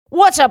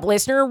What's up,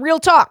 listener? Real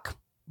talk.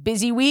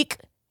 Busy week.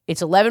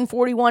 It's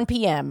 11:41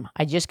 p.m.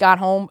 I just got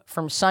home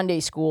from Sunday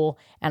school,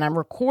 and I'm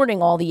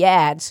recording all the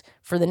ads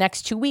for the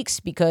next 2 weeks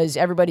because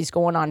everybody's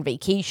going on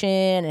vacation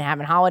and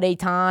having holiday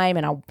time,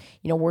 and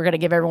we're gonna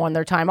give everyone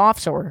their time off,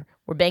 so we're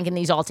banking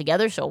these all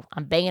together. So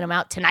I'm banging them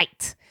out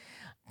tonight.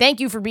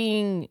 Thank you for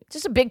being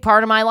just a big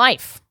part of my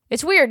life.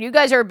 It's weird. You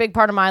guys are a big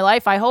part of my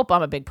life. I hope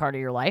I'm a big part of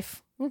your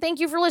life. And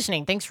thank you for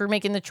listening. Thanks for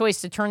making the choice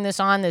to turn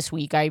this on this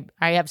week. I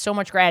have so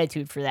much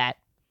gratitude for that.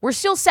 We're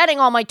still setting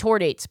all my tour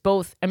dates,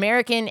 both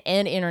American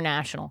and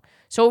international.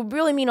 So it would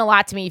really mean a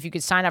lot to me if you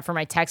could sign up for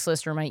my text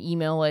list or my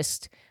email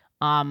list.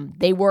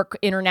 They work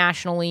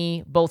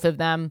internationally, both of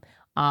them.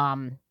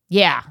 It'd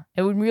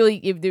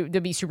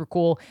be super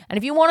cool. And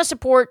if you want to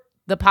support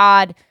the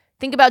pod,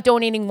 think about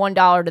donating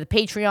 $1 to the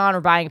Patreon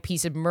or buying a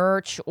piece of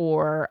merch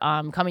or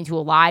coming to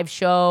a live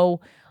show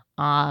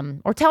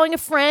or telling a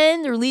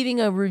friend or leaving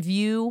a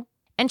review.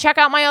 And check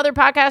out my other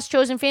podcast,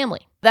 Chosen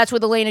Family. That's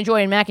with Elena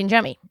Joy and Mac and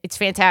Jemmy. It's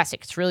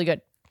fantastic. It's really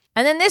good.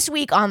 And then this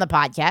week on the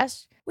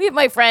podcast, we have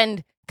my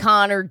friend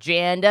Connor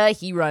Janda.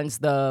 He runs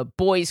the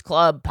Boys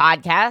Club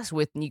podcast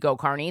with Nico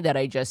Carney that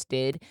I just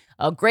did.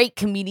 A great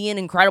comedian,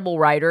 incredible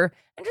writer,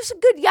 and just a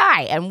good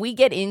guy. And we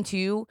get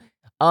into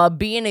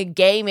being a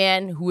gay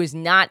man who is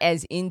not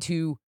as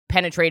into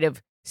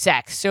penetrative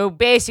sex. So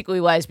basically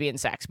lesbian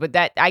sex. But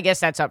that, I guess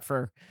that's up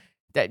for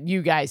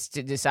you guys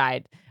to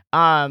decide.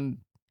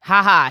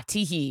 Haha,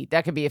 teehee,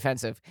 that could be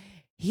offensive.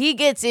 He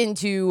gets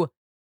into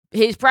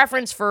his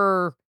preference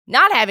for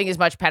not having as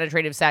much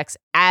penetrative sex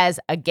as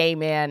a gay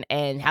man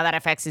and how that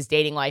affects his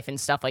dating life and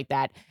stuff like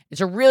that.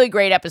 It's a really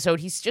great episode.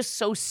 He's just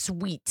so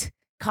sweet.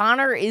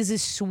 Connor is a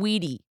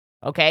sweetie,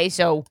 okay?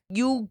 So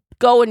you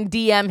go and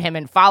DM him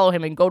and follow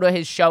him and go to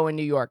his show in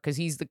New York because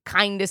he's the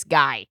kindest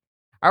guy.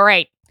 All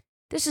right,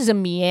 this is a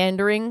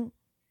meandering,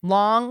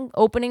 long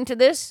opening to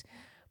this,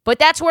 but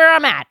that's where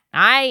I'm at.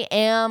 I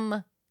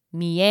am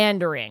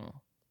meandering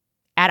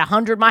at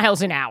 100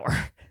 miles an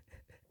hour.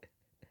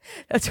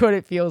 That's what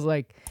it feels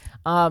like.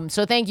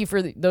 So thank you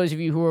for those of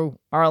you who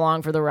are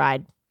along for the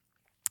ride.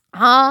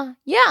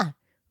 Yeah.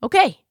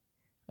 Okay.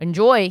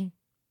 Enjoy.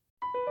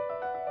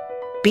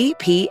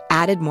 BP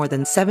added more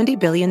than $70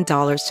 billion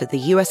to the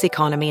U.S.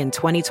 economy in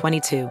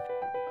 2022.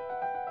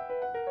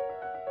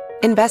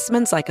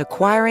 Investments like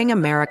acquiring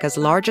America's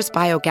largest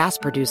biogas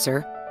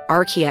producer,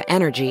 Archaea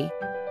Energy,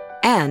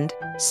 and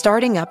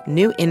starting up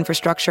new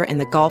infrastructure in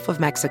the Gulf of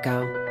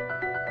Mexico.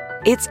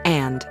 It's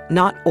and,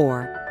 not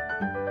or.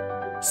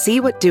 See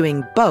what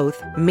doing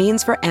both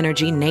means for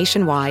energy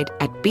nationwide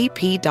at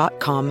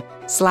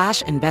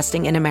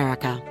bp.com/investing in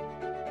America.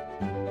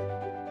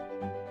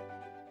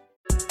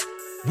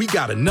 We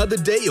got another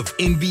day of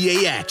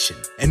NBA action.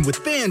 And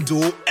with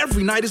FanDuel,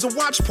 every night is a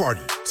watch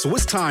party. So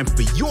it's time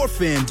for your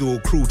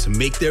FanDuel crew to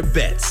make their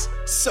bets.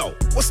 So,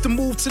 what's the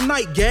move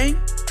tonight, gang?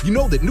 You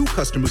know that new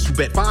customers who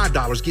bet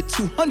 $5 get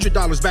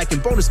 $200 back in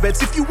bonus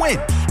bets if you win.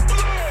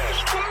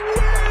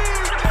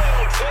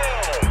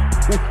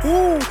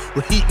 Woohoo!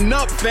 We're heating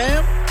up,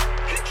 fam.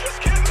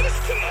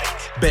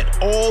 Bet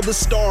all the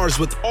stars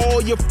with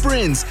all your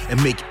friends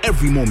and make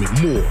every moment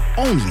more.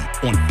 Only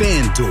on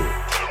FanDuel.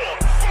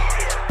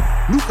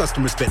 New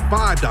customers bet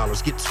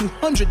 $5 get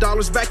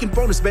 $200 back in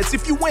bonus bets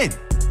if you win.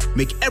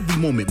 Make every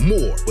moment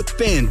more with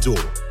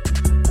FanDuel.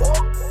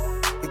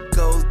 It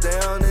goes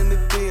down in the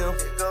DM.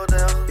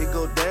 It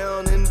go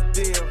down in the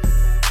DM.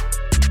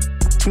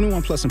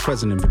 21 plus and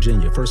present in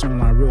Virginia. First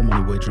online real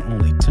money wager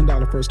only.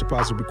 $10 first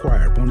deposit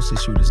required. Bonus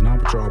issued is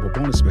non-withdrawable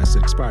bonus vest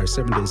that expires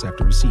 7 days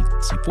after receipt.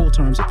 See full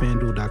terms at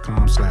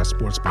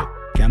FanDuel.com/sportsbook.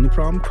 Gambling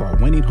problem? Call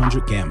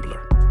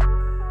 1-800-GAMBLER.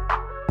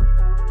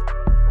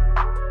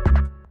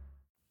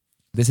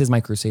 This is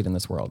my crusade in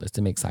this world, is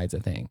to make sides a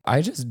thing.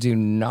 I just do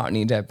not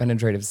need to have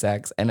penetrative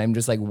sex, and I'm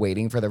just like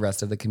waiting for the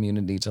rest of the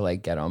community to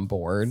like get on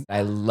board.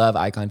 I love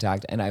eye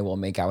contact, and I will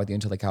make out with you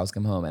until the cows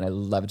come home, and I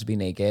love to be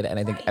naked, and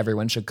I think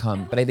everyone should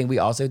come. But I think we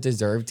also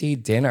deserve to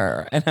eat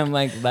dinner. And I'm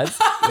like, let's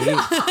eat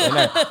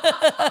dinner.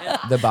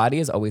 The body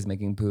is always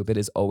making poop. It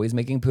is always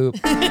making poop.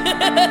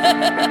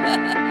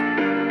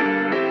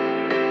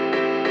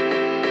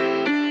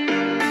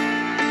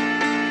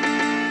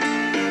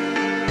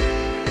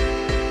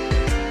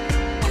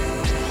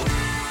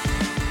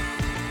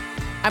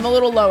 I'm a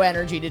little low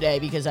energy today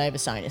because I have a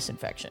sinus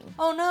infection.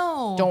 Oh,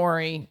 no. Don't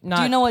worry. Not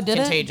Do you know what did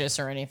contagious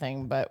or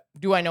anything, but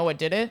do I know what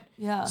did it?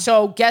 Yeah.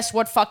 So guess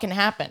what fucking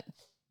happened?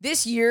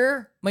 This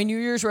year, my New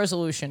Year's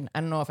resolution,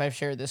 I don't know if I've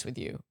shared this with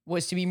you,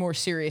 was to be more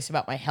serious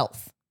about my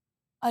health.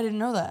 I didn't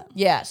know that.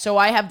 Yeah. So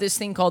I have this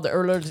thing called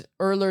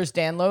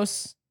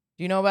Ehlers-Danlos.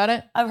 Do you know about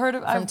it? I've heard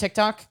of From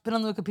TikTok? Been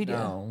on the Wikipedia.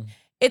 No.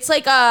 It's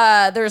like,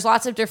 there's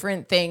lots of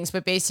different things,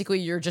 but basically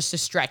you're just a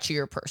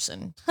stretchier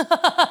person.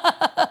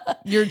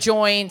 Your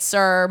joints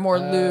are more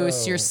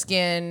loose. Your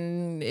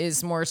skin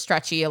is more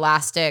stretchy,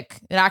 elastic.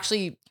 It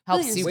actually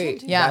helps Really, you. your skin Wait,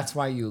 too? Yeah. that's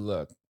why you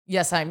look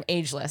Yes, I'm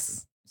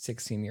ageless.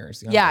 16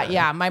 years younger.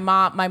 Yeah. My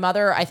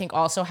mother, I think,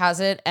 also has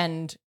it.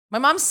 And my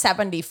mom's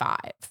 75.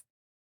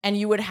 and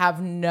you would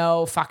have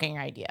no fucking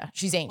idea.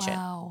 She's ancient.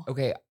 Wow.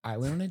 Okay, I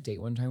went on a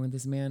date one time with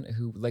this man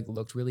who like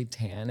looked really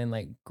tan and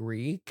like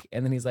Greek,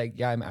 and then he's like,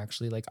 "Yeah, I'm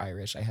actually like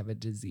Irish. I have a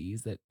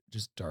disease that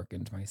just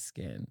darkened my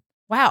skin."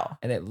 Wow.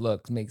 And it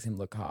makes him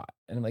look hot.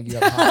 And I'm like, you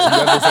have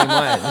the same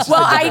one. It's just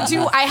Well, a I different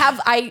do.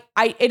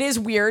 disease. It is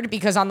weird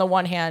because on the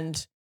one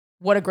hand,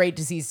 what a great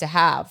disease to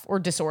have or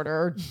disorder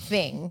or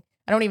thing.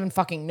 I don't even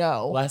fucking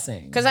know.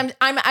 Blessing. Because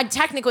I'm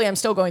technically I'm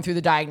still going through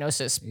the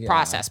diagnosis Yeah.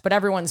 process, but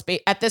everyone's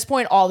at this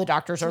point, all the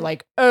doctors are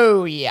like,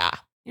 oh yeah.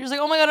 You're just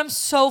like, oh my God, I'm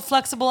so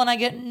flexible and I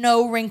get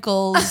no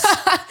wrinkles.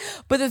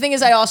 But the thing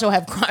is, I also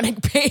have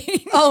chronic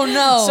pain. Oh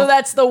no. So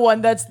that's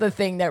the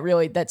thing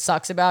that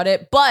sucks about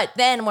it. But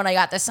then when I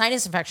got the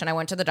sinus infection, I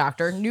went to the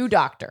doctor, new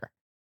doctor.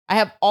 I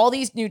have all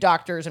these new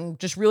doctors. I'm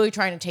just really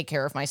trying to take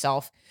care of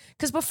myself.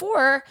 Because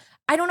before,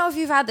 I don't know if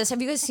you've had this.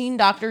 Have you guys seen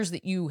doctors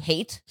that you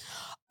hate?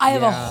 I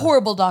have a Yeah.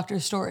 horrible doctor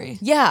story.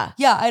 Yeah.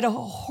 Yeah, I had a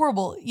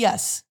horrible,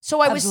 yes. So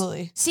I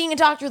Absolutely. was seeing a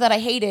doctor that I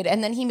hated,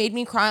 and then he made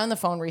me cry on the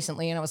phone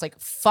recently, and I was like,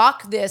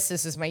 fuck this.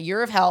 This is my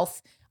year of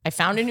health. I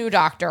found a new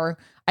doctor.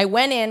 I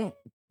went in,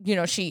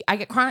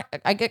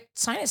 I get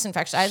sinus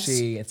infection.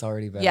 It's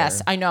already better.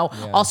 Yes, I know.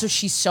 Yeah. Also,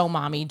 she's so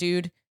mommy,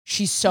 dude.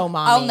 She's so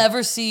mommy. I'll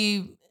never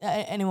see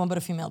anyone but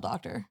a female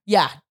doctor.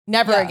 Yeah,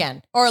 never Yeah.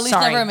 again. Or at least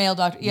Sorry. never a male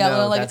doctor. Yeah, No,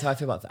 well, like that's how I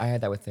feel about. I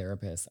had that with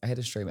therapists. I had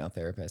a straight male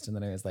therapist, and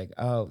then I was like,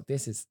 "Oh,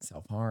 this is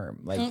self harm.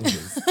 Like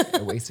this is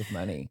a waste of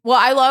money." Well,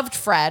 I loved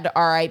Fred,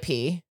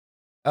 R.I.P.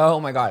 Oh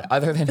my god!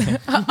 Other than him,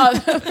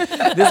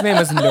 this man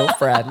was no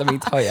Fred. Let me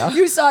tell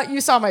you. You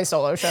saw my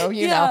solo show,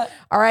 you Yeah. know.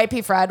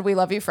 R.I.P. Fred. We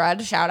love you,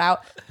 Fred. Shout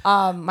out.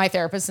 My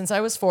therapist since I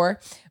was 4.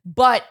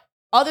 But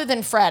other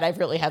than Fred, I've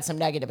really had some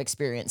negative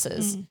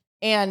experiences.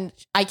 And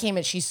I came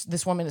in,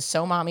 this woman is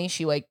so mommy.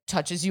 She like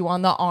touches you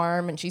on the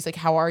arm and she's like,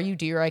 "How are you,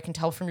 dear? I can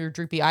tell from your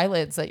droopy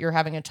eyelids that you're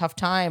having a tough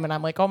time." And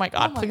I'm like, "Oh my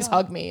God, please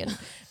hug me. And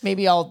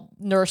maybe I'll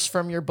nurse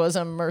from your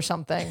bosom or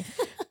something."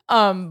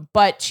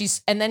 But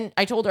and then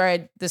I told her I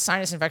had this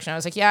sinus infection. I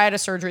was like, "Yeah, I had a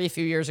surgery a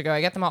few years ago.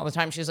 I get them all the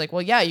time." She was like,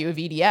 "Well, yeah, you have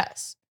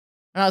EDS."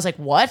 And I was like,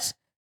 "What?"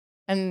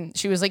 And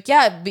she was like,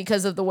 "Yeah,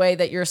 because of the way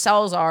that your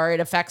cells are, it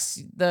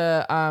affects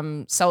the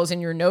cells in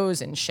your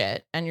nose and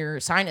shit and your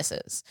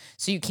sinuses.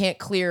 So you can't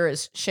clear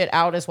as shit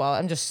out as well.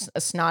 I'm just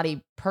a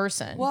snotty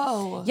person."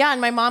 whoa. Yeah,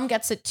 and my mom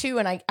gets it too.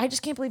 And I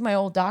just can't believe my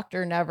old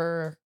doctor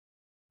never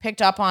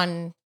picked up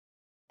on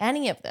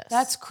any of this.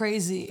 That's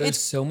crazy. There's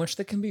so much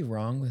that can be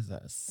wrong with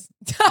us.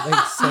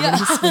 Like so many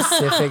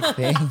specific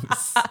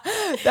things.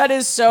 That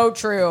is so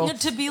true.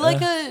 To be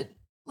like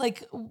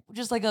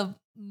just like a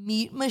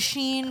meat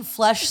machine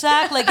flesh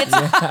sack, like it's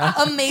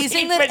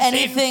amazing that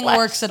anything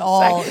works at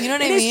all. You know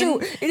what I It is mean?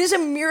 true. It is a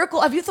miracle.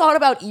 Have you thought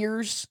about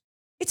ears?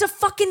 It's a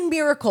fucking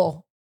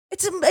miracle.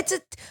 It's a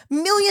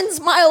millions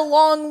mile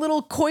long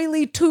little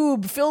coily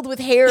tube filled with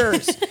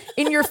hairs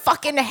in your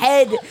fucking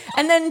head,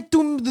 and then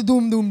doom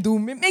doom doom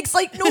doom. It makes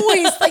like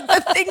noise, like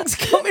the things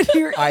come in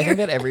your ear. I think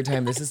that every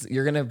time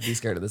you're gonna be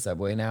scared of the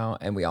subway now,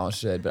 and we all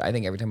should. But I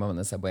think every time I'm on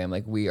the subway, I'm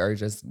like, we are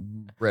just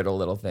brittle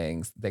little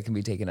things that can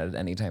be taken out at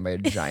any time by a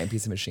giant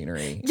piece of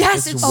machinery.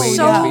 Yes, just it's waiting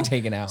so- to be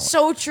taken out.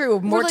 So true.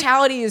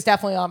 Mortality is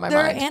definitely on my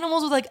There mind. are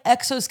animals with like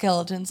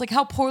exoskeletons, like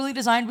how poorly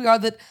designed we are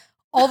that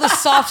all the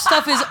soft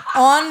stuff is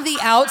on the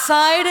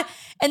outside,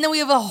 and then we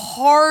have a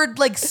hard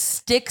like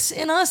sticks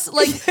in us.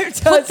 Like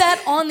put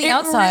that on the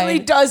outside. It really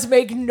does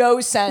make no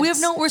sense.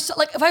 We're so,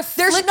 like if I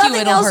There's flick nothing you,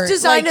 it'll else hurt.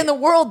 designed Like, in the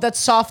world that's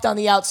soft on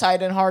the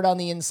outside and hard on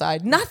the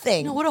inside.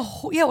 Nothing. what a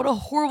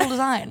horrible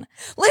design.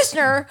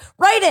 Listener,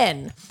 write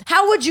in.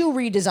 How would you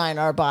redesign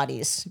our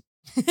bodies?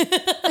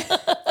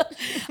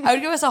 I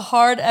would give us a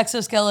hard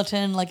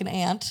exoskeleton like an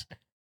ant.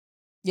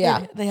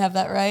 Yeah. They have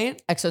that,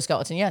 right?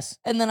 Exoskeleton, yes.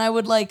 And then I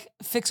would like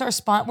fix our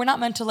spine. We're not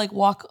meant to like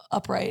walk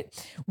upright.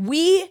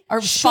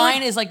 Our should-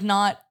 spine is like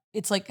not,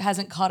 it's like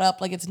hasn't caught up.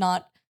 Like it's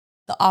not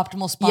the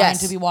optimal spine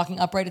Yes. to be walking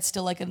upright. It's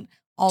still like an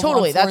all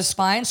Totally. on fours That's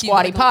spine. So you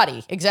squatty gotta go-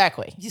 potty.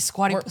 Exactly.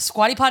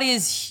 Squatty potty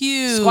is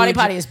huge. Squatty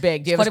potty is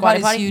big. Do you have a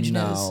squatty potty? is huge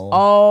news. No.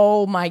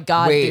 Oh my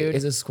God, Wait, dude.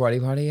 is a squatty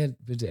potty a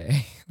bidet?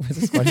 What's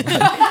a squatty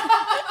potty?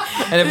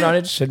 And if not,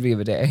 it should be a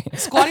bidet.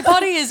 Squatty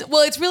potty is,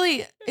 well,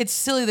 it's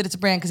silly that it's a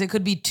brand because it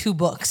could be 2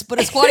 books, but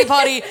a squatty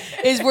potty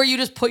is where you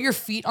just put your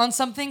feet on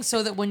something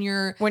so that when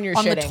you're on the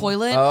shitting.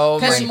 toilet, Oh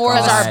my it's more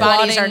of God. a Our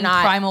bodies are squatting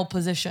not- primal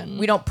position.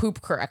 We don't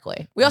poop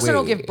correctly. We also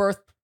don't give Wait. birth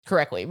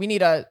correctly. We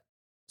need a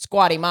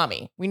squatty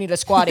mommy. We need a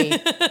squatty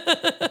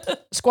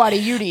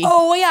Yudi.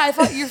 Oh, well, yeah, I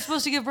thought you're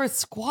supposed to give birth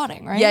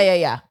squatting, right?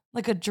 Yeah.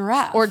 Like a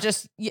giraffe. Or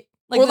just Like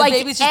or the like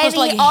baby's just supposed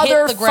to, any like, hit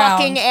other the ground.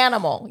 fucking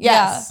animal.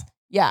 Yes.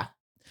 Yeah.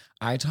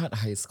 I taught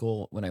high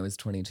school when I was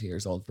 22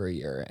 years old for a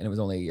year, and it was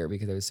only a year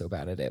because I was so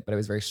bad at it. But I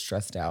was very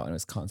stressed out and I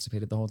was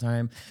constipated the whole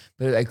time.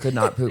 But I could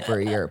not poop for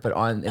a year. But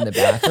in the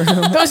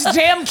bathroom, Those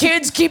damn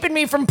kids keeping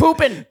me from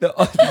pooping.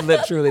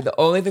 literally the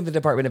only thing the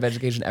Department of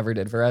Education ever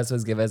did for us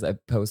was give us a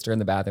poster in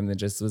the bathroom that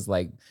just was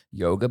like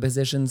yoga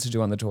positions to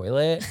do on the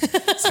toilet.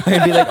 So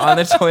I'd be like on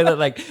the toilet,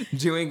 like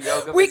doing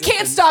yoga. We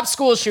can't stop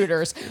school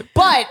shooters.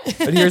 But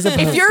here's a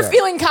if you're poster.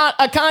 feeling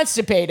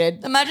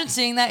constipated, Imagine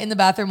seeing that in the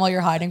bathroom while you're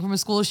hiding from a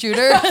school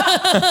shooter.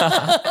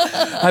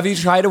 Have you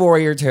tried a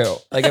Warrior 2?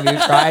 Like, have you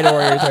tried a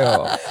Warrior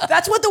 2?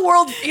 That's what the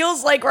world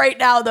feels like right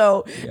now,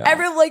 though.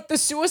 Yeah. Like the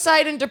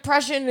suicide and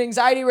depression and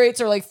anxiety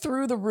rates are like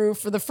through the roof.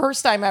 For the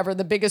first time ever,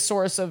 the biggest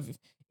source of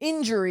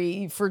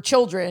injury for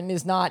children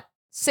is not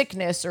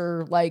sickness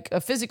or like a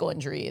physical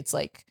injury. It's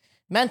like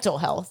mental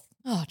health.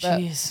 Oh,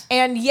 jeez.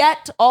 And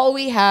yet all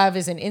we have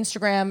is an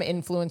Instagram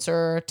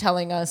influencer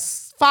telling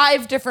us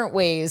 5 different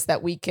ways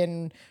that we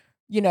can,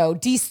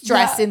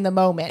 de-stress Yeah. in the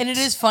moment. And it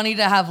is funny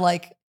to have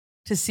like,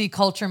 to see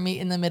culture meet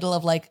in the middle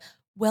of like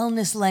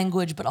wellness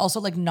language, but also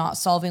like not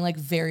solving like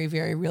very,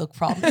 very real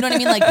problems. You know what I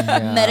mean? Like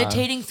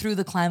meditating through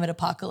the climate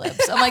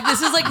apocalypse. I'm like,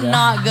 this is like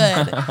not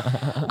good.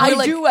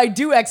 I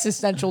do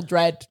existential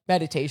dread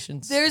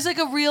meditations. There's like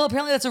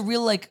apparently that's a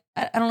real like,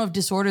 I don't know if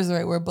disorder is the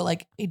right word, but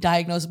like a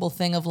diagnosable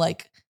thing of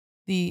like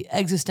the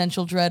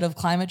existential dread of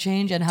climate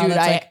change and how Dude,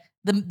 that's I- like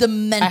the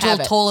mental have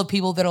it. toll of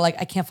people that are like,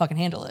 I can't fucking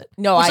handle it.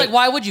 No, It's like,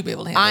 why would you be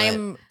able to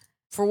handle it?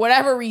 For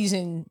whatever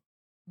reason,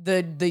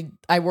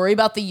 I worry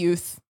about the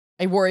youth.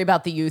 I worry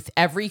about the youth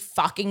every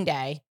fucking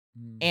day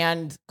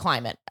and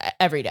climate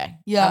every day.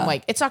 Yeah. I'm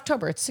like, it's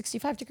October. It's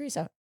 65 degrees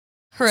out.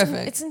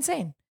 Horrific. It's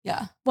insane.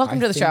 Yeah. Welcome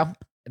to the show.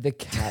 The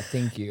cat.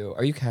 Thank you.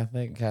 Are you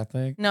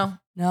Catholic? No.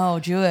 No,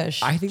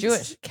 Jewish. I think Jewish.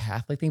 it's a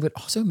Catholic thing, but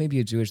also maybe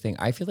a Jewish thing.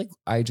 I feel like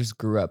I just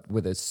grew up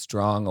with a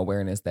strong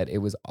awareness that it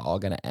was all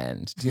gonna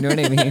end. Do you know what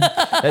I mean?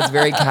 That's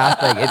very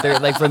Catholic. They're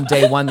like from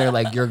day one, they're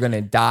like, you're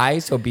gonna die,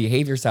 so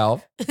behave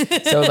yourself.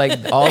 So like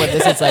all of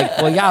this, it's like,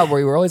 well, yeah,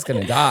 we were always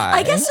gonna die.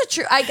 I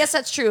guess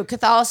that's true.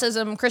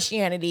 Catholicism,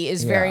 Christianity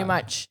is very Yeah.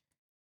 much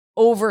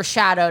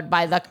overshadowed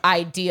by the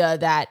idea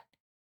that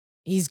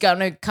he's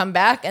gonna come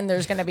back and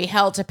there's gonna be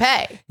hell to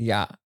pay.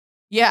 Yeah.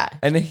 Yeah.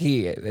 And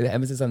the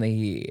emphasis on the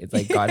he. It's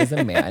like God is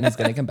a man. He's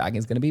gonna come back. And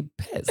he's gonna be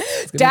pissed.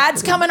 It's gonna be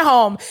Dad's pissed. coming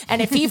home,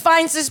 and if he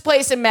finds this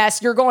place a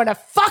mess, you're going to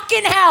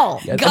fucking hell.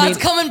 Yes, God's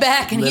coming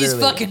back and he's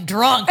literally. fucking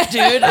drunk,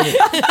 dude.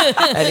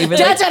 And even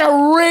Dad's like, had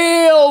a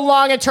real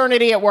long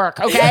eternity at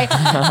work, okay?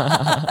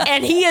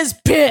 And he is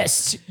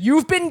pissed.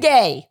 You've been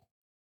gay.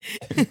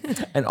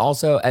 and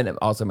also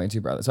my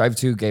 2 brothers. So I have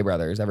 2 gay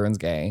brothers. Everyone's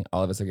gay.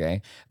 All of us are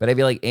gay. But I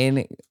feel like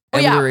we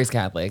were raised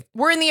Catholic.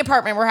 We're in the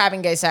apartment. We're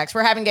having gay sex.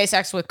 We're having gay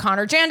sex with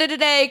Connor Janda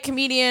today,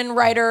 comedian,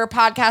 writer,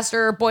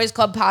 podcaster, Boys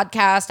Club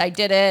podcast. I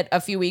did it a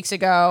few weeks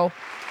ago.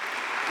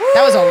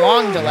 That was a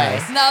long delay.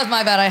 That was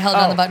my bad. I held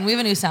down Oh. the button. We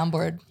have a new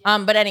soundboard.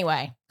 But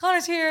anyway.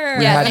 Connor's here.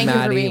 We Yeah, had thank you for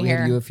Maddie. being We here.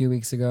 had you a few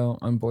weeks ago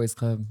on Boys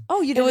Club.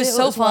 Oh, you It was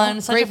so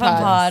fun. Such Great a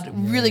fun pod. Yeah.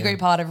 Really great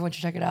pod. Everyone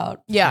should check it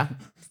out. Yeah.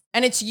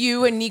 And it's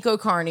you and Nico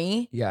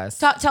Carney. Yes.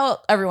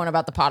 Tell everyone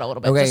about the pod a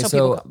little bit. Okay, just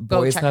so people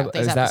go Boys check Club out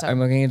these is that episodes. I'm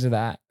looking into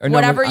that. Or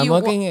Whatever I'm you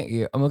looking at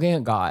you. I'm looking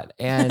at God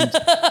and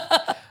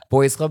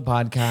Boys Club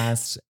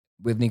podcast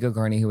with Nico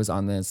Carney, who was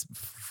on this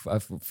a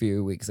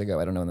few weeks ago.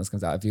 I don't know when this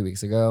comes out. A few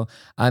weeks ago,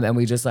 and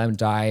we just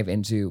dive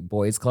into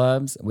boys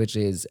clubs, which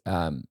is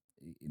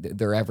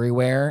they're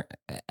everywhere.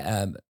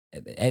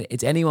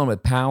 It's anyone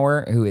with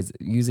power who is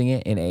using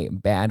it in a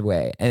bad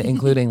way, and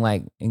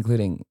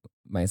including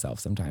myself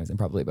sometimes, and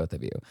probably both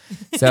of you.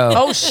 So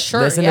Oh, sure.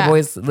 listen yeah. to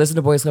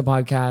Boys Club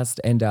podcast,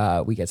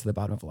 and we get to the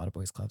bottom of a lot of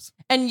boys clubs.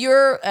 And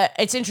you're,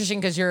 it's interesting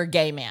because you're a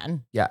gay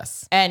man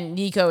Yes, and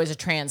Nico is a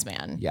trans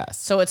man.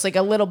 yes. So it's like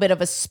a little bit of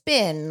a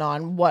spin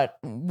on what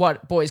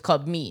Boys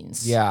Club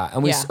means. Yeah,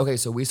 and Yeah.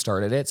 so we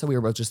started it. So we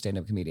were both just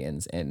stand-up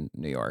comedians in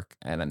New York,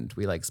 and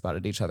we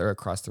spotted each other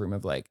across the room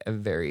of a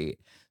very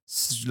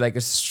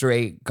a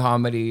straight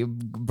comedy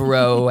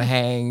bro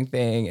hang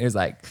thing. It was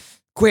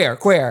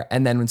queer,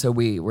 and then so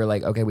we were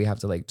okay, we have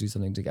to do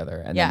something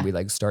together, and Yeah. then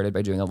we started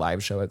by doing a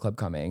live show at Club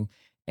Coming,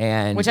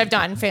 and Which I've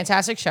done.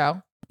 Fantastic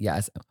show.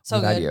 Yes, So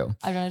I'm glad good. you.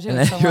 I've done it too. And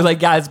then So you're well.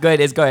 yeah, it's good.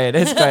 It's good.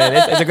 It's a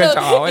good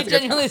show. It It's a good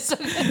genuinely is so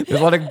good. There's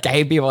a lot of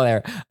gay people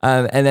there.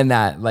 And then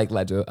that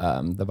led to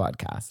the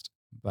podcast.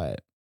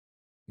 But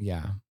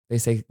yeah, they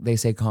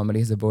say comedy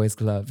is a boys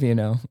club, you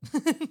know?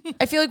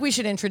 I feel like we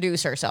should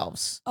introduce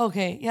ourselves.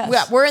 Okay, yes.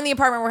 Yeah, we're in the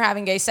apartment. We're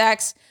having gay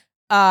sex.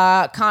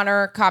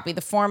 Connor, copy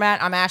the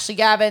format. I'm Ashley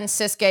Gavin,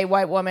 cis gay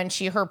white woman,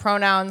 she, her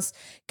pronouns.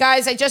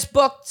 Guys, I just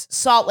booked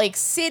Salt Lake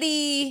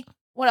City.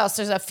 What else?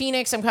 There's a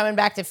Phoenix. I'm coming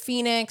back to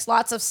Phoenix.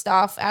 Lots of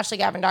stuff.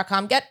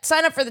 AshleyGavin.com.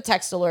 Sign up for the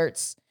text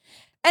alerts.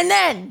 And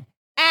then,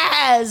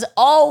 as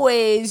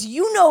always,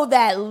 you know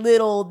that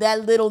little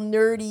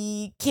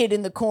nerdy kid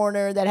in the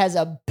corner that has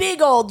a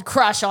big old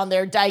crush on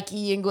their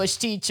dykey English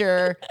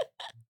teacher.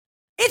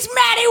 It's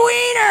Maddie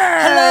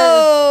Weiner.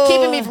 Hello.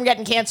 Keeping me from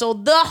getting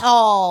canceled. The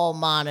hall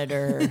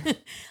monitor.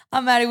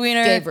 I'm Maddie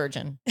Weiner. Gay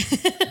virgin.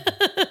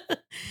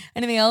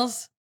 Anything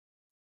else?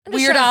 I'm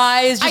just Weird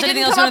trying- eyes. Just I anything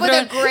didn't else come up you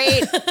with a wanna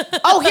great. throw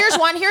in? Oh,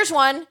 here's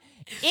one.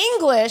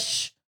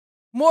 English,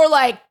 more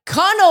like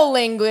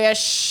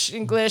cunnilinglish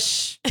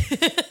English.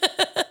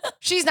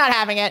 She's not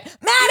having it.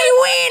 Maddie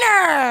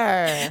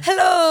Weiner.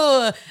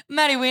 Hello,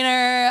 Maddie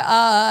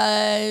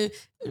Weiner.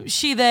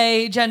 She,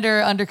 they,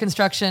 gender under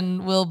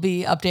construction will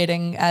be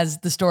updating as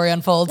the story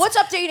unfolds. What's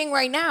updating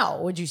right now,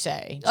 would you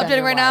say?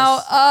 updating right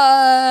gender-wise?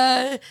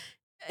 now?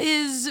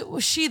 Is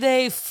she,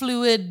 they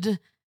fluid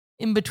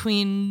in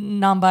between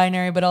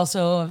non-binary, but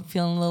also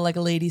feeling a little like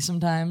a lady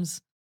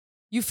sometimes.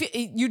 You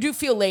do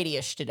feel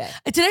ladyish today.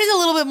 Today's a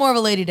little bit more of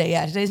a lady day.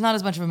 Yeah, today's not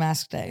as much of a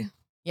mask day.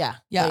 Yeah,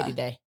 Yeah. lady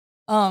day.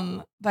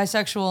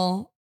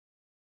 Bisexual,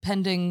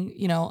 pending,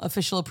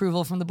 official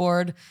approval from the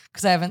board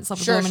because I haven't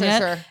slept with a woman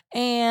yet.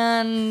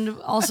 And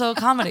also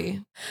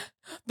comedy.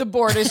 The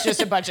board is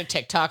just a bunch of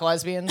TikTok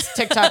lesbians,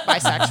 TikTok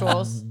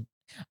bisexuals.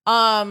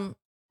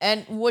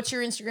 And what's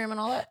your Instagram and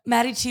all that?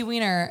 Maddie T.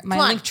 Wiener.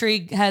 My link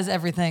tree has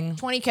everything.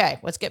 20K.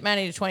 Let's get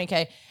Maddie to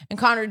 20K. And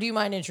Connor, do you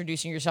mind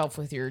introducing yourself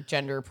with your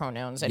gender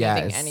pronouns?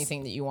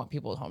 Anything that you want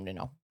people at home to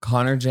know?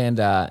 Connor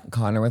Janda.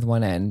 Connor with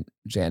one N.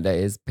 Janda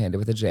is Panda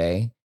with a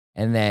J.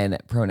 And then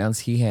pronouns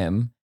he,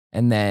 him.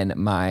 And then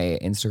my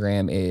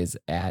Instagram is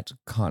at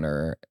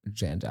Connor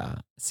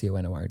Janda.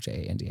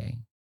 CONORJNDA.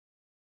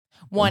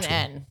 One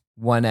N.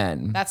 One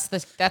N. That's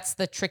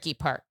the tricky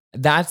part.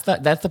 That's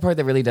the part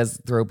that really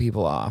does throw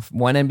people off.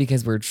 One N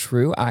because we're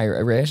true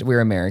Irish.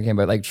 We're American,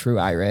 but like true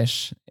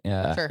Irish.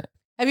 Sure.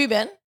 Have you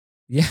been?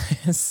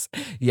 Yes.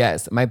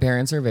 Yes. My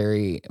parents are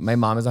my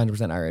mom is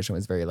 100% Irish and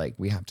was very like,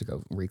 we have to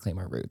go reclaim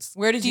our roots.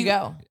 Where did you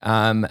go?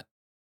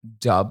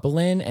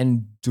 Dublin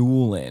and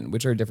Doolin,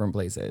 which are different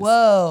places.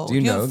 Whoa. Do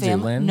you know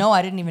Doolin? No,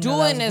 I didn't even know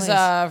that Doolin was is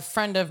a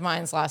friend of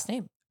mine's last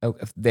name. Oh,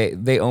 they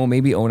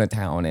maybe own a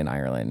town in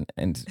Ireland,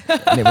 and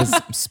it was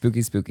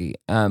spooky.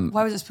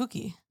 Why was it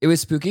spooky? It was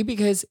spooky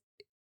because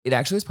it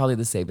actually was probably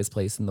the safest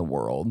place in the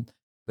world.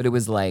 But it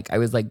was like I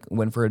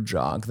went for a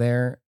jog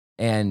there,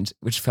 and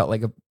which felt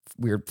like a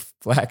weird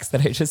flex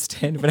that I just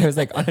did. But I was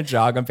like on a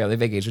jog on family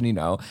vacation,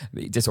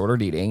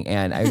 disordered eating,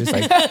 and I was just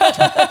like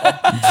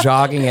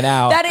jogging it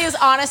out. That is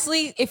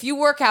honestly, if you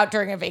work out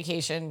during a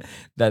vacation,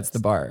 that's the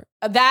bar.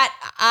 That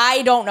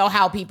I don't know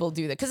how people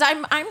do that because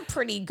I'm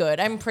pretty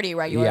good. I'm pretty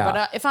regular. Yeah.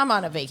 But if I'm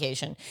on a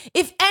vacation,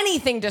 if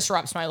anything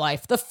disrupts my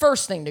life, the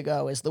first thing to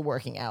go is the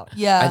working out.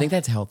 Yeah, I think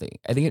that's healthy.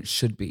 I think it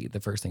should be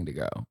the first thing to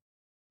go.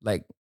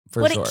 Like.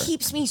 But it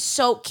keeps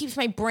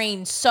my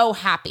brain so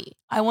happy.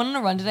 I went on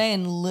a run today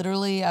and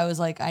literally I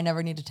was like, I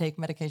never need to take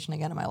medication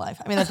again in my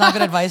life. I mean, that's not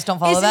good advice. Don't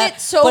follow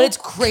that. But it's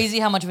crazy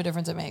how much of a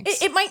difference it makes.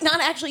 It might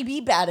not actually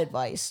be bad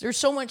advice. There's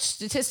so much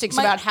statistics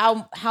about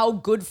how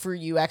good for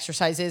you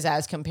exercise is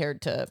as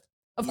compared to,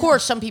 of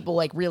course, some people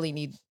like really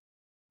need,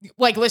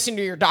 like listen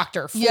to your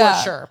doctor for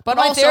sure. But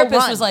my also therapist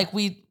run. was like,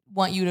 we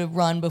want you to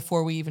run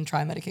before we even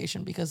try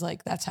medication because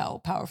like that's how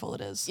powerful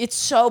it is. It's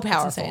so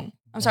powerful. It's insane.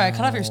 I'm sorry, I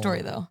cut off your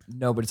story though.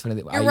 No, but it's funny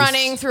that you're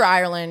running through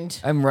Ireland.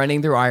 I'm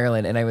running through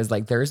Ireland, and I was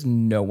like, "There's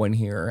no one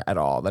here at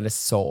all that is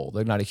soul.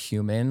 They're not a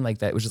human. Like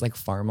that it was just like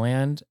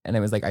farmland." And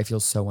I was like, "I feel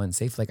so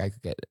unsafe. Like I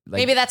could get like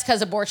maybe that's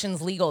because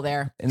abortion's legal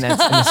there." And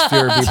that's and this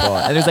fear of people.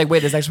 And it's like,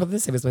 wait, this is actually the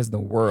safest place in the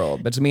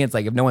world. But to me, it's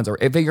like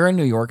if you're in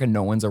New York and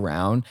no one's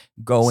around,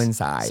 go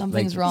inside.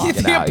 Something's wrong.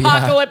 The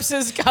apocalypse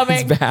is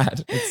coming. It's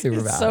bad. It's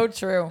super bad. So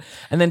true.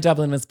 And then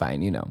Dublin was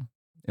fine.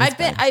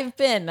 I've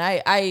been.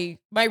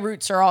 My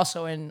roots are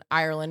also in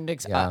Ireland. Do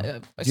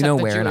you know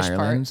where in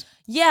Ireland? Part.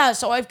 Yeah,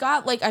 so I've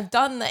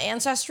done the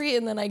ancestry,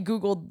 and then I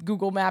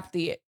Google mapped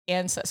the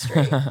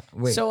ancestry.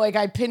 So like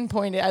I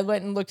pinpointed. I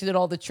went and looked at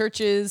all the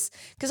churches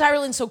because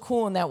Ireland's so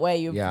cool in that way.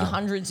 You have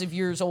hundreds of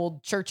years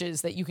old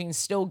churches that you can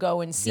still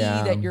go and see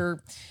that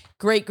your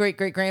great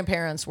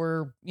grandparents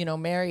were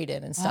married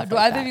in and stuff. Do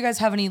either of you guys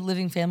have any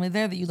living family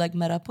there that you like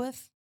met up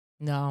with?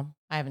 No,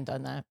 I haven't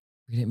done that.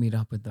 We didn't meet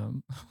up with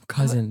them.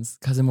 Cousin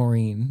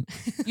Maureen.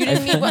 You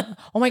didn't meet what?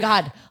 Oh my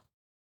God.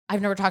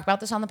 I've never talked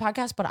about this on the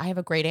podcast, but I have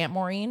a great Aunt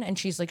Maureen and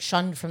she's like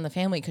shunned from the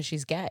family because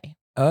she's gay.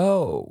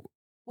 Oh.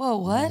 Whoa,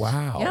 what?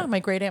 Wow. Yeah, my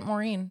great Aunt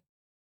Maureen.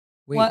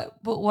 Wait.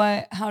 What? But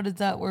why? How did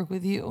that work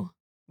with you?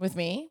 With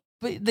me?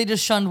 But they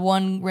just shunned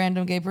one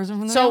random gay person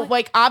from the family? So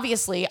like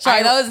obviously.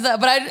 Sorry, that was that.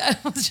 But I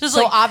was just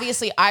so like.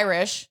 obviously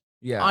Irish.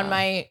 Yeah. On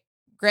my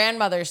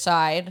grandmother's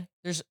side,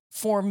 there's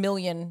 4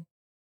 million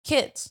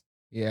kids.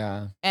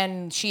 Yeah.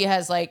 And she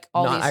has like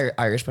all not these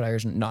Irish,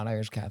 but not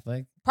Irish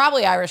Catholic.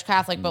 Probably Irish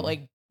Catholic, but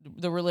like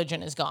the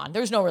religion is gone.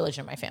 There's no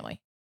religion in my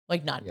family.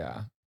 Like none.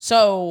 Yeah.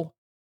 So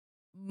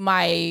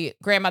my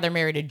grandmother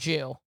married a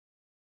Jew.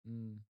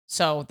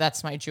 So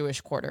that's my Jewish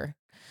quarter.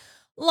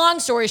 Long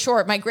story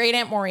short, my great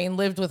Aunt Maureen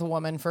lived with a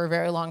woman for a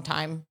very long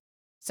time.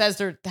 Says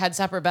they had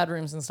separate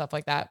bedrooms and stuff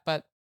like that,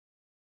 but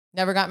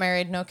never got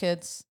married, no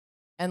kids.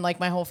 And like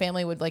my whole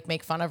family would like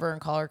make fun of her and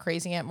call her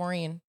crazy Aunt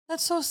Maureen.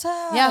 That's so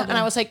sad. Yeah, and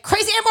I was like,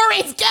 crazy Aunt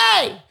Maureen's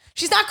gay.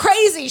 She's not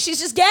crazy. She's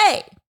just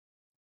gay.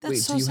 That's Wait,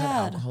 so do you sad.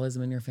 have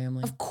alcoholism in your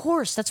family? Of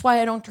course. That's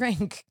why I don't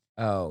drink.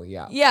 Oh,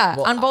 yeah. Yeah,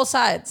 well, on both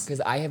sides.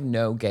 Because I have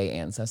no gay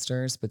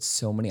ancestors, but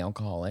so many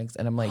alcoholics.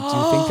 And I'm like, do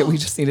you think that we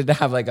just needed to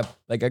have like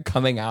a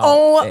coming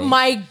out thing?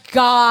 My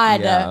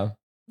God. Yeah.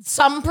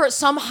 Some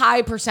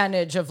high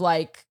percentage of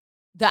like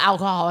the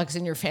alcoholics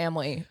in your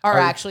family are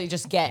actually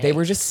just gay. They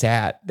were just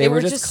sad. They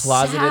were just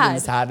closeted sad.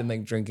 and sad and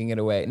like drinking it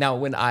away. Now,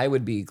 when I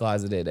would be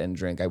closeted and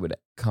drink, I would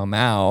come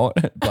out,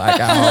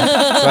 black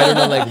out. So I don't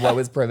know like what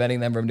was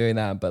preventing them from doing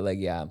that. But like,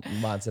 yeah,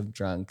 lots of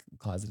drunk,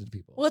 closeted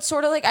people. Well, it's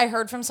sort of like I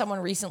heard from someone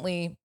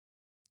recently,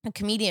 a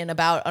comedian,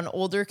 about an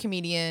older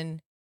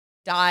comedian,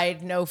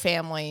 died, no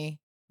family,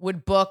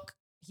 would book.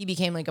 He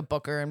became like a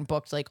booker and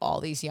booked like all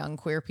these young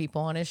queer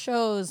people on his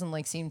shows and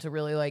like seemed to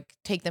really like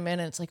take them in.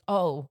 And it's like,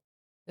 oh,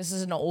 this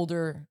is an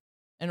older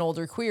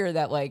queer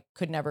that like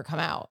could never come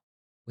out.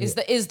 Is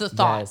the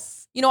thought.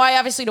 Yes. You know, I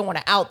obviously don't want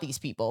to out these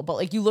people, but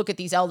like you look at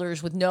these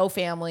elders with no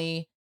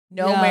family,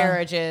 no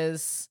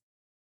marriages,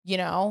 you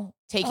know,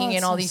 taking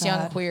in all these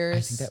young queers.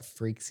 I think that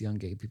freaks young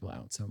gay people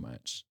out so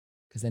much.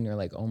 Because then you're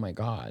like, oh my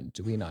God,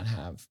 do we not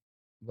have,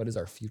 what does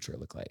our future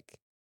look like?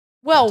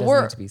 Well, it doesn't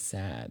we're have to be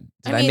sad.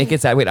 Did I make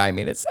it sad? Wait, I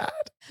made it sad.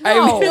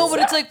 No, but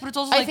it's like, but it's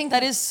also like,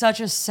 that is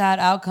such a sad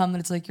outcome that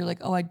it's like, you're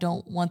like, oh, I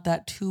don't want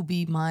that to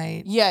be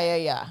my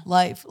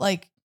life.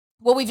 Like,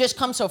 well, we've just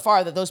come so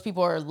far that those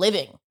people are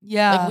living.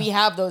 Yeah. Like we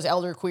have those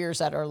elder queers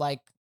that are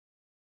like,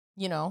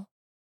 you know,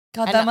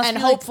 God, and, that must and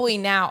be hopefully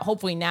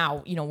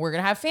now, you know, we're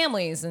going to have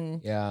families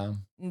and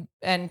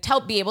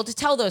be able to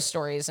tell those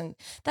stories. And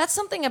that's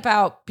something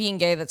about being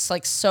gay that's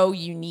like so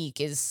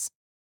unique is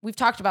we've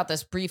talked about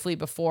this briefly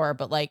before,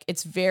 but like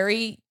it's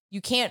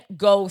you can't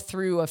go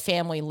through a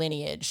family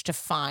lineage to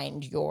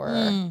find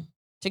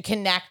to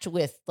connect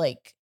with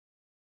like,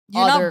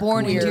 you're not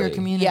born into your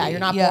community. Yeah, you're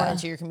not born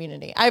into your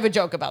community. I have a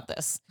joke about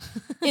this.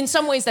 In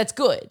some ways, that's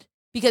good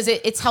because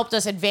it's helped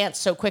us advance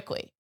so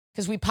quickly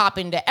because we pop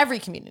into every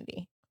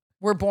community.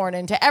 We're born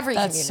into every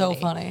community. That's so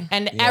funny.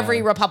 And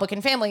every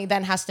Republican family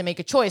then has to make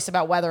a choice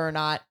about whether or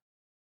not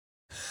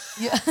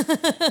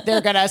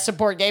they're going to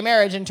support gay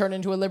marriage and turn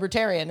into a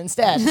libertarian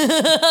instead. Do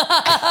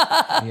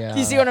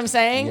you see what I'm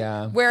saying?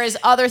 Yeah. Whereas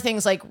other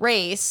things like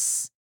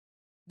race,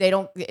 you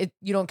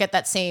don't get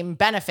that same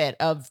benefit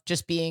of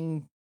just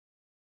being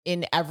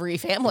in every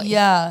family.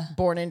 Yeah.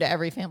 Born into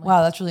every family.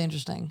 Wow, that's really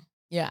interesting.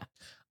 Yeah.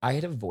 I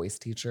had a voice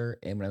teacher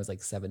when I was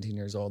like 17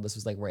 years old. This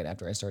was like right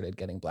after I started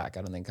getting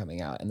blackout and then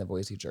coming out. And the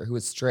voice teacher, who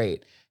was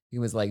straight, he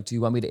was like, do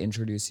you want me to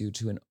introduce you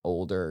to an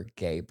older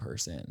gay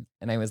person?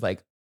 And I was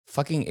like,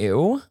 fucking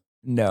ew.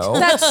 No.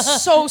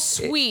 That's so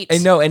sweet. I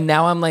know. And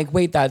now I'm like,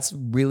 wait, that's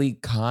really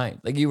kind.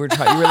 Like you were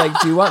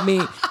like, do you want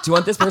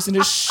this person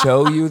to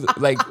show you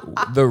like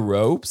the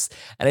ropes?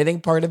 And I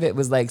think part of it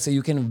was like, so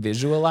you can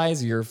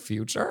visualize your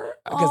future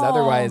because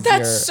otherwise that's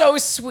you're so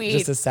sweet.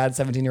 Just a sad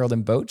 17-year-old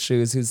in boat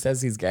shoes who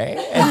says he's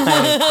gay. And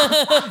like,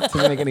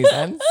 doesn't make any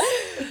sense.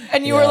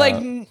 And you were like,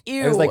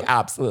 ew. I was like,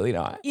 absolutely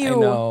not. Ew. I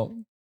know.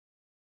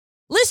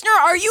 Listener,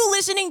 are you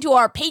listening to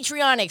our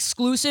Patreon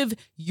exclusive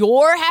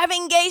You're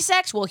Having Gay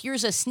Sex? Well,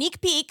 here's a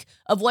sneak peek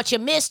of what you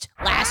missed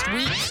last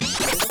week.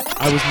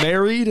 I was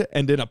married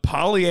and in a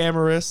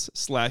polyamorous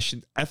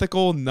 /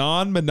 ethical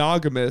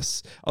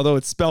non-monogamous, although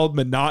it's spelled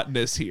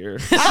monotonous here.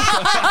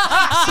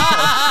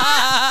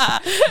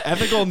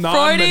 Ethical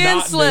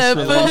non-monotonous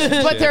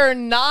relationship. But they're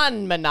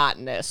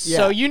non-monotonous,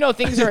 so you know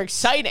things are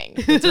exciting.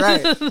 That's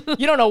right.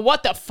 You don't know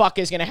what the fuck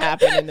is going to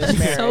happen in this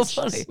marriage.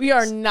 So funny. We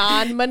are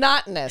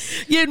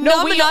non-monotonous. Yeah,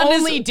 no, we non-monotonous-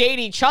 only date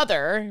each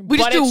other. We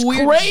just but do it's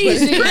weird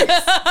crazy. shit.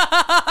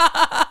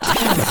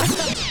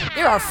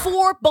 There are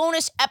 4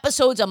 bonus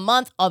episodes a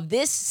month of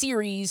this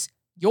series,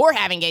 You're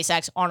Having Gay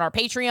Sex, on our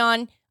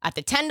Patreon at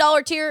the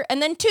 $10 tier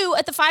and then 2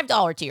 at the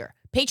 $5 tier.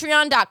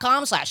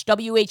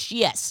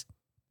 Patreon.com/WHGS.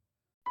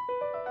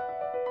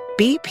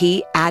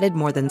 BP added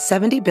more than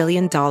 $70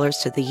 billion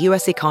to the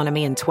U.S.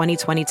 economy in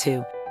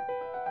 2022.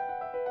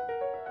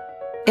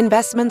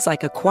 Investments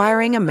like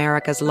acquiring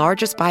America's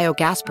largest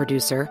biogas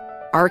producer,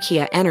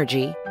 Archaea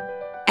Energy,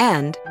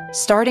 and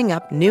starting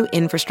up new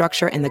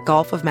infrastructure in the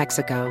Gulf of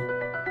Mexico.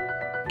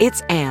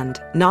 It's and,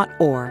 not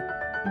or.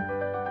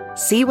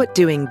 See what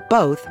doing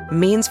both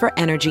means for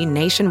energy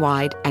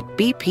nationwide at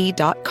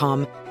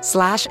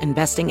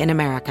bp.com/investing in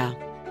America.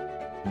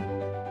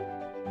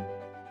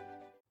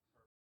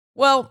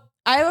 Well,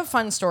 I have a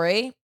fun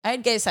story. I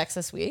had gay sex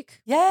this week.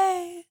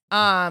 Yay.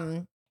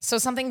 So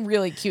something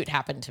really cute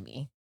happened to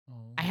me.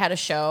 I had a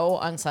show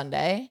on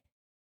Sunday,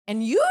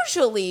 and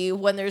usually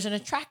when there's an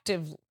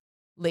attractive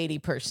lady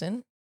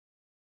person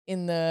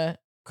in the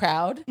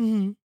crowd,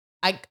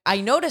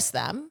 I notice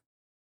them,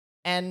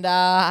 and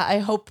I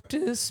hope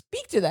to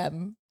speak to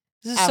them.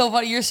 This is so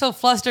funny. You're so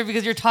flustered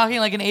because you're talking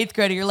like an 8th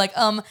grader. You're like,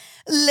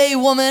 lay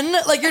woman.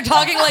 Like you're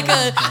talking like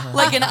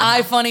an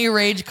iFunny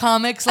Rage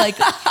Comics, like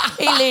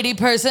a lady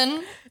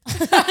person.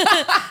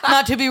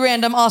 Not to be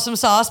random, awesome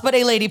sauce, but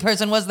a lady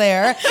person was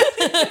there.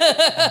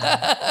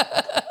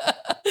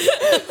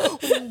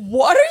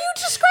 What are you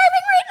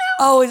describing right now?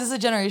 Oh, is this a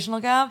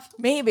generational gap?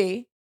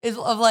 Maybe. Is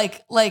of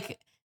like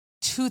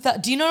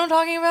 2000. Do you know what I'm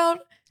talking about?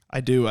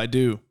 I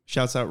do.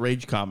 Shouts out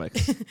Rage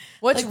Comics.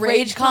 What's Like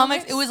Rage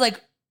Comics? It was like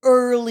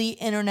early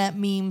internet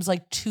memes,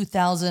 like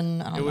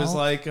 2000. I don't know. It was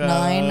like 9.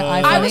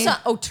 I was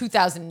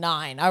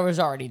 2009. I was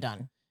already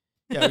done.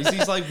 Yeah, it was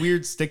these like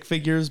weird stick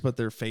figures, but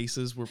their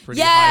faces were pretty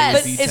Yes, highly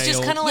But detailed. it's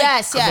just kind of like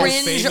Yes.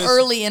 cringe Famous-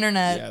 early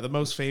internet. Yeah, the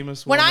most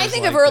famous When one I was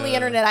think like of early the-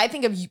 internet, I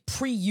think of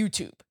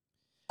pre-YouTube.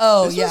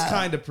 Oh, This was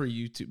kind of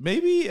pre-YouTube.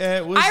 Maybe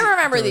it was. I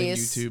remember during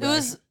these. YouTube, It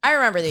was I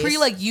remember these. pre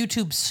like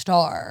YouTube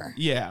star.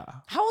 Yeah,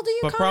 How old are you?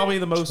 but Connor? probably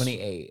the most.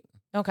 28.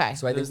 Okay.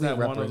 So I think There's we that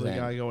one of the represent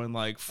guy going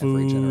like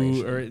every "foo,"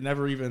 generation. or it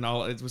never even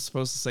all. It was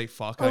supposed to say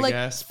 "fuck," Or, I like,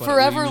 guess. But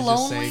Forever he was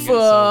just Lonely? saying it so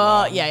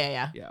long.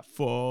 Yeah. Yeah,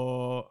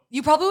 "fuck."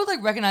 You probably would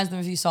like recognize them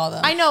if you saw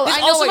them. I know. This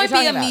I know also what might you're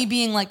be a talking me about.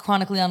 being like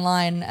chronically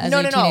online as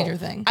a teenager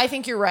thing. I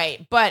think you're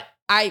right. But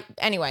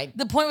anyway,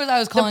 The point was I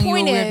was the calling you a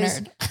point weird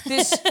is nerd.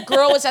 this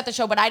girl was at the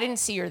show, but I didn't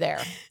see her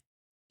there.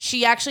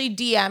 She actually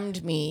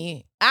DM'd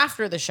me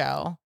after the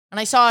show. And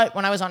I saw it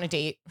when I was on a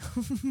date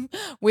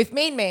with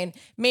Main.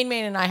 Main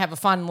and I have a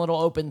fun little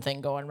open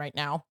thing going right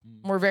now.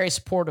 We're very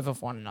supportive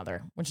of one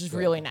another, which is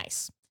really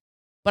nice.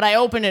 But I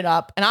open it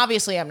up, and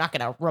obviously I'm not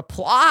going to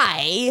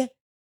reply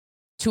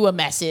to a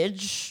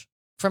message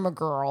from a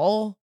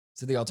girl.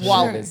 So the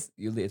alternative is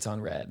it's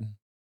on red.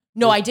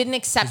 No, I didn't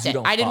accept 'Cause you it.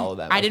 don't I follow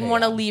them. didn't Okay,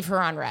 want to yeah. leave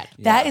her on red.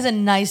 That is a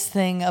nice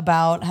thing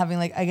about having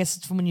like, I guess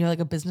it's from when you have like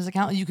a business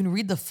account, you can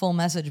read the full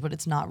message, but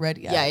it's not read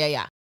yet.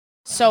 Yeah.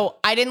 So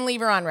I didn't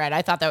leave her on red.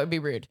 I thought that would be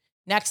rude.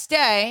 Next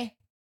day,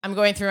 I'm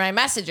going through my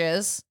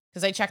messages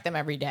because I check them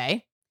every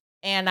day.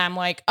 And I'm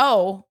like,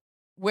 oh,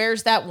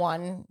 where's that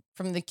one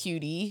from the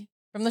cutie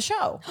from the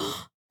show?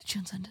 Did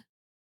you unsend it?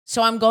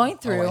 So I'm going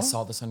through. Oh, I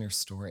saw this on your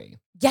story.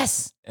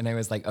 Yes. And I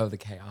was like, oh, the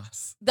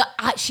chaos.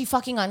 She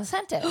fucking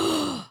unsent it.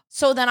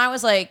 So then I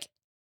was like,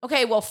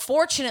 okay, well,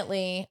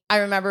 fortunately, I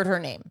remembered her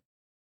name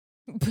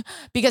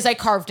because I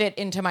carved it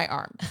into my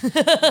arm.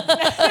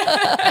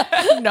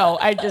 No,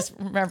 I just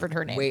remembered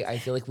her name. Wait, I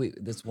feel like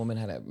this woman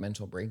had a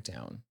mental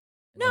breakdown.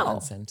 No. I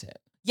unsent it.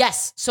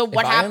 Yes. So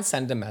what if I happened?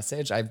 unsend a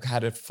message, I've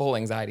had a full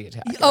anxiety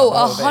attack. Oh, The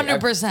whole thing.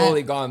 100%. I've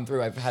fully gone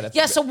through. I've had a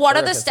Yeah, so what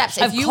are the therapist steps?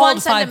 session. If I've you called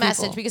unsend 5 a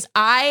message, people. because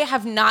I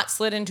have not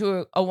slid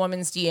into a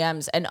woman's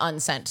DMs and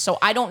unsent, so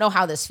I don't know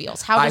how this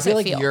feels. How I does feel it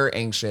like feel? you're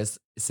anxious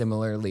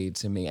similarly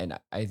to me, and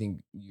I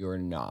think you're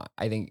not.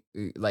 I think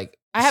like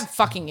I have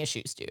fucking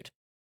issues, dude.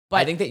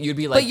 I think that you'd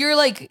be like But you're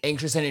like,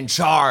 anxious and in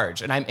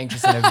charge, and I'm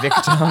anxious and a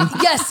victim,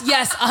 yes,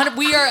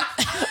 we are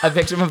a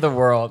victim of the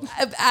world.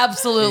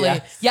 absolutely.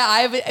 Yes.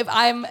 Yeah, if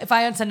I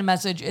unsend a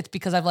message, it's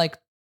because I've like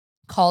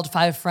called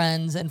 5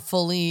 friends and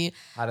fully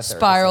Had a therapy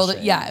spiraled.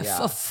 session,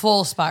 Yeah, a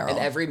full spiral. And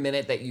every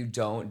minute that you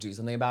don't do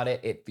something about it,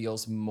 it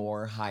feels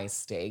more high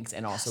stakes,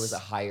 and also is a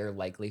higher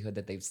likelihood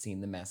that they've seen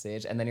the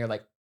message. And then you're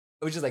like,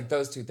 which is like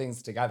those two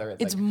things together.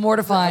 It's like,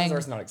 mortifying. How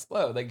does ours not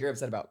explode? Like you're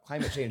upset about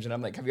climate change, and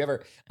I'm like, have you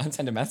ever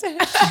unsent a message?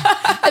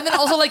 And then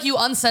also like you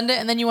unsend it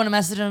and then you want to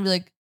message them and be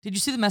like, did you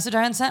see the message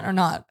I unsent or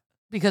not?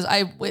 Because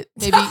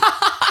maybe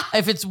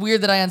if it's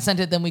weird that I unsent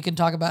it, then we can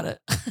talk about it.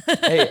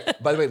 Hey,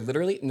 by the way,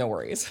 literally no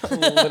worries.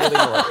 Literally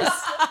no worries.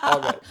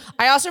 All good.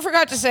 I also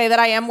forgot to say that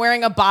I am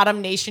wearing a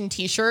Bottom Nation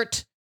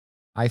t-shirt.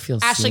 I feel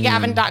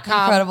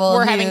AshleyGavin.com. Incredible,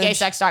 We're huge. having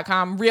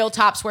gaysex.com. Real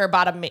Tops wear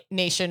Bottom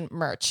Nation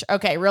merch.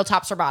 Okay, Real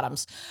Tops are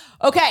bottoms.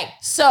 Okay,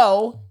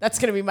 so that's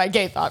going to be my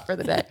gay thought for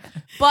the day.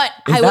 But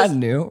Is I that was,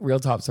 new? Real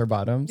tops or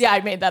bottoms? yeah,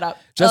 I made that up.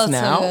 Just Oh,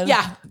 that's so now? good.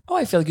 Yeah, Oh,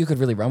 I feel like you could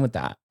really run with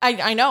that.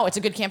 I know. It's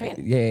a good campaign.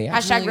 Yeah.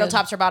 Hashtag Really Real good.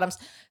 Tops are bottoms.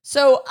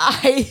 So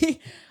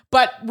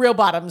but real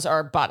bottoms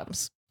are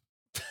bottoms.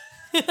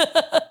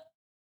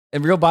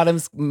 And real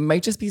bottoms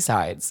might just be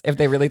sides if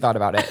they really thought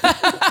about it.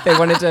 They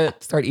wanted to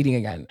start eating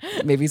again.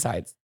 Maybe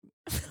sides.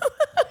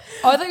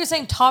 Oh, I thought you were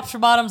saying tops for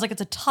bottoms, like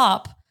it's a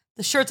top.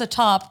 The shirt's a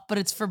top, but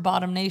it's for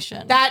Bottom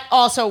Nation. That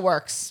also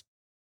works.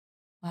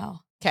 Wow.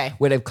 Okay.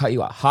 Would have cut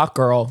you out. Hot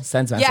girl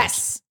sends message.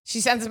 Yes.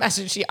 She sends a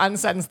message. She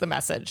unsends the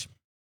message.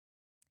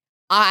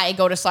 I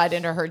go to slide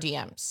into her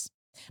DMs.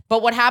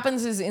 But what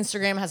happens is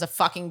Instagram has a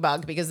fucking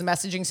bug because the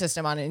messaging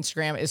system on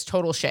Instagram is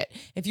total shit.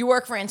 If you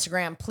work for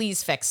Instagram,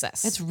 please fix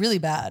this. It's really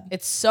bad.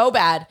 It's so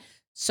bad.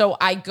 So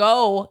I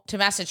go to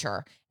message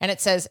her and it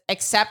says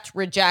accept,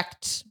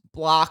 reject,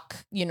 block,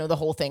 the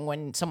whole thing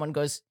when someone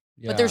goes,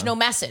 but there's no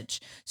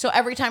message. So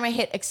every time I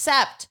hit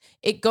accept,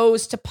 it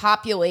goes to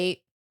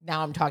populate.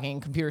 Now I'm talking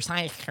in computer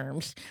science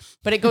terms,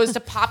 but it goes to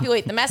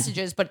populate the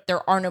messages, but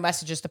there are no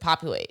messages to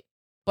populate.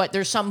 But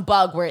there's some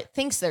bug where it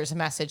thinks there's a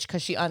message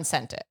because she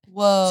unsent it.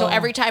 Whoa. So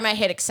every time I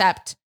hit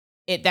accept,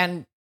 it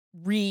then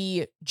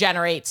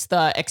regenerates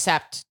the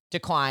accept,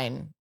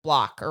 decline,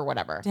 block, or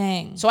whatever.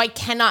 Dang. So I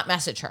cannot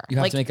message her. You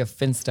have to make a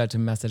Finsta to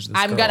message this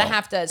I'm girl. gonna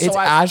have to. So It's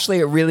Ashley.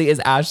 It really is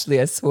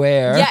Ashley, I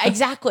swear. Yeah,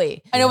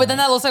 exactly. I know, but then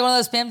that looks like one of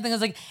those spam things.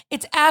 Like,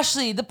 it's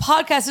Ashley. The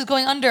podcast is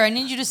going under. I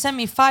need you to send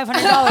me $500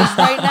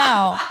 right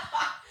now.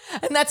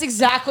 And that's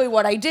exactly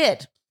what I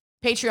did.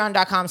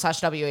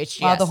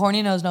 Patreon.com/WHGS. Wow, the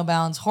horny knows no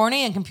bounds.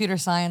 Horny and computer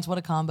science. What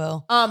a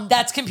combo.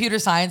 That's computer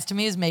science to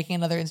me is making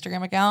another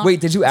Instagram account.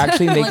 Wait, did you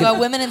actually I'm make like, it? about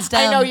women in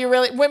STEM. I know you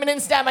really women in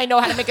STEM. I know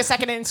how to make a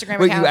second Instagram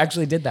Wait, account. you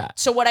actually did that?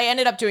 So what I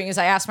ended up doing is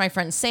I asked my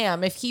friend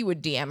Sam if he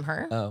would DM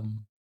her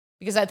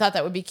because I thought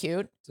that would be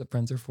cute. That's what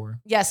friends are for.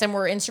 Yes, and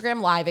we're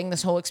Instagram living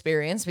this whole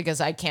experience because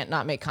I can't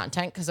not make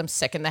content because I'm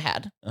sick in the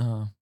head.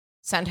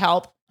 Send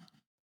help.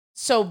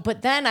 So,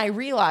 but then I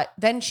realized,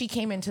 then she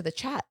came into the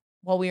chat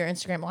while we were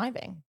Instagram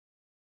living.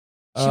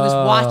 She was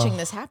watching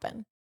this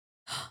happen.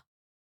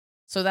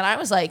 So then I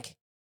was like,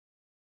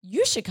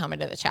 you should come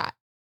into the chat.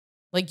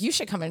 Like, you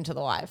should come into the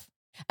live.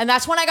 And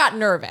that's when I got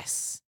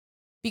nervous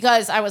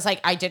because I was like,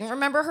 I didn't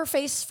remember her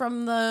face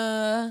from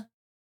the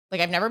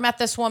Like, I've never met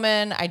this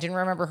woman. I didn't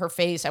remember her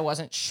face. I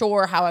wasn't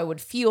sure how I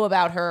would feel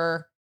about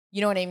her.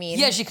 You know what I mean?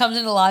 Yeah, she comes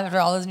into live after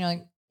all this and you're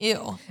like,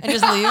 ew. And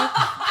just leave.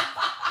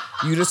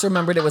 You just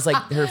remembered it was like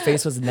her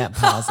face was net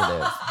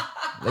positive.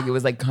 Like it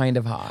was like kind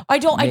of hot. I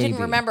didn't Maybe.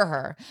 remember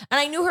her. And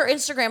I knew her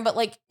Instagram, but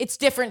like it's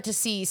different to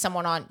see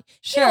someone on,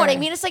 Sure. you know what I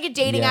mean? It's like a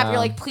dating app. Yeah. You're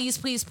like, please,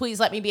 please, please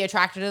let me be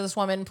attracted to this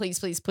woman. Please,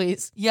 please,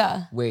 please.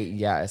 Yeah. Wait,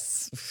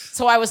 yes.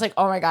 So I was like,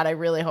 oh my God, I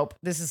really hope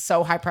this is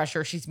so high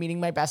pressure. She's meeting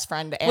my best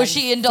friend. And Was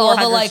she into all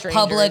the 400 like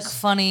public strangers.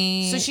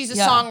 funny? So she's a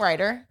Yeah.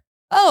 songwriter.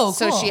 Oh,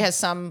 So cool. she has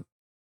some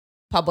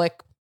public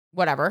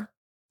whatever.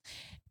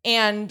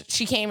 And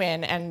she came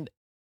in and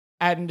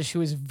she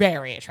was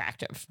very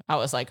attractive. I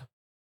was like,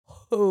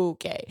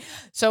 okay.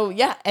 So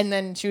yeah, and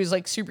then she was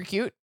like super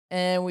cute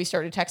and we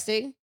started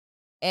texting.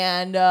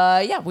 And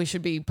yeah, we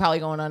should be probably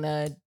going on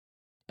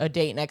a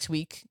date next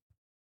week.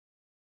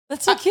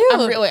 That's so cute.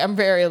 I'm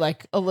very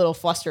like a little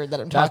flustered that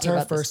I'm That's talking our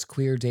about first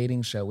queer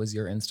dating show was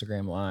your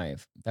Instagram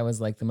Live. That was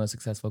like the most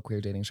successful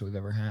queer dating show we've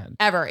ever had.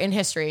 ever in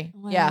history.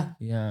 Wow. Yeah.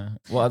 Yeah.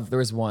 Well, there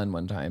was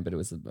one time, but it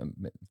was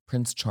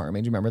Prince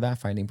Charming. Do you remember that?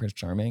 Finding Prince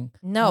Charming?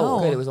 No.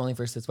 Good. It was only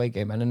for cis white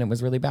gay men and it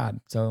was really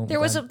bad. So There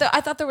was I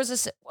thought there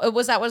was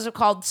was it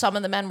called Some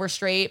of the Men Were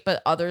Straight,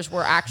 but others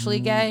were actually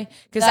gay?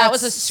 Because that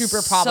was a That's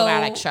super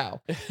problematic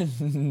show.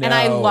 no,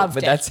 I loved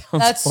but it. That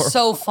sounds That's horrible.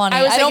 so funny.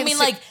 I was I don't thinking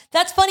mean like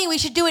that's funny. We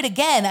should do it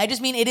again. I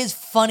just mean it is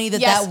funny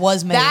that that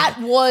was made. That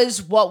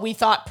was what we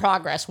thought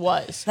progress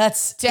was.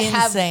 That's to insane.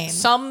 have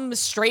some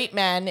straight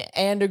men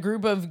and a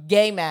group of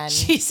gay men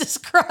Jesus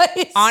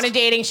Christ. on a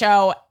dating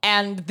show,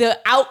 and the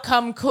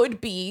outcome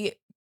could be,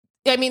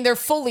 I mean, they're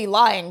fully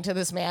lying to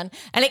this man.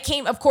 And it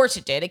came, of course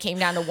it did. It came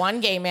down to one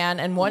gay man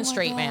and one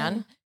straight God.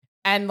 man.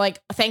 And like,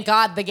 thank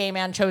God the gay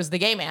man chose the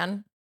gay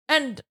man.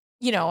 And,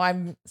 you know,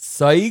 I'm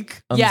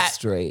Psych. I'm Yeah,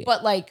 straight.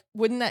 but like,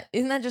 isn't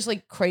that just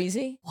like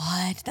crazy?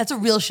 What? That's a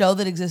real show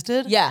that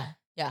existed? Yeah.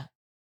 Yeah.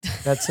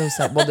 That's so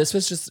sad. Well, this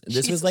was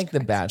Jesus like The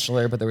Christ.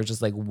 Bachelor, but there was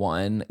just like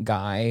one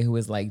guy who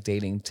was like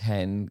dating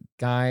 10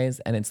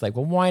 guys. And it's like,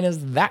 well, why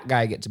does that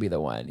guy get to be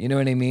the one? You know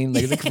what I mean?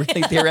 Like, it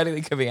really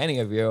theoretically could be any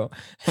of you. And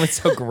what's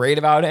so great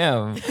about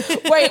him?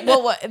 Wait,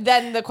 well,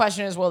 then the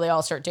question is, will they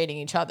all start dating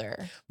each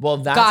other? Well,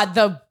 that's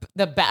God,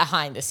 the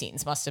behind the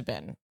scenes must have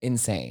been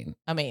insane.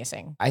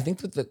 amazing. I think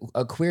that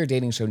a queer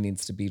dating show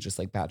needs to be just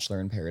like Bachelor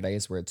in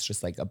Paradise, where it's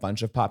just like a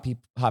bunch of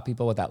hot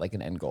people without like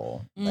an end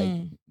goal. Like,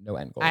 no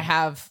end goal. I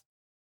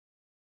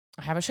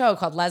have a show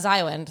called Les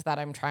Island that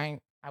I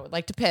would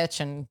like to pitch,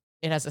 and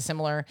it has a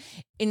similar,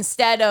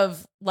 instead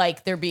of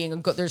like there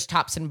being there's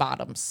tops and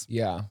bottoms.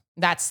 Yeah.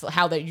 That's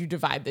how that you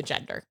divide the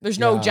gender. There's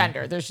no Yeah.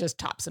 gender. There's just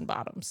tops and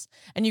bottoms,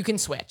 and you can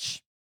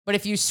switch. But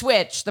if you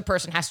switch, the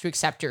person has to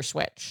accept your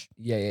switch.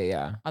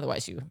 Yeah.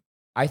 Otherwise, you.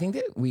 I think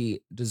that we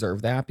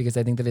deserve that because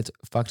I think that it's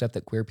fucked up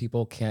that queer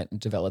people can't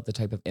develop the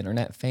type of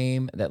internet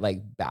fame that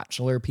like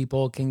Bachelor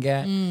people can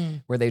get,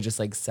 where they just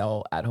like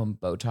sell at home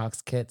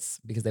Botox kits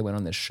because they went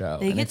on this show.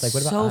 They and get it's like,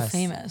 what about so us?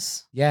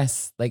 famous.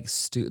 Yes, like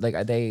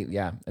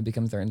it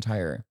becomes their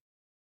entire.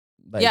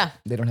 Like, Yeah.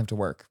 they don't have to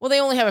work, Well,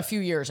 they only have a few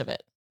years of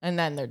it, and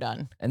then they're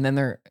done. and then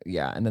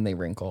they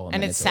wrinkle,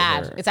 And then it's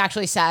sad. over. It's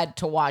actually sad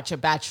to watch a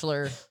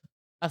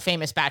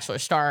famous Bachelor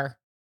star,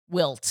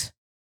 wilt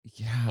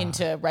yeah.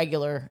 into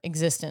regular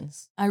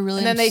existence. I really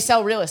And then they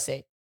sell real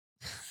estate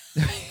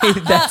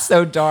That's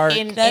so dark.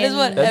 That is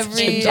what That's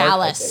every- too in dark, I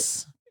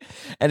Dallas.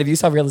 And if you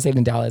sell real estate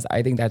in Dallas,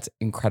 I think that's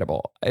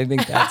incredible. I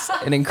think that's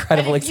an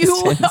incredible If you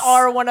existence.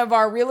 are one of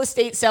our real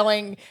estate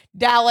selling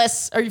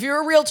Dallas, or if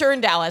you're a realtor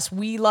in Dallas,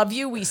 we love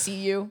you. We see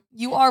you.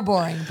 You are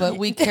boring, but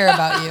we care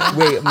about you.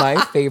 Wait,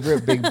 my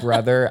favorite Big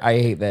Brother, I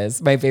hate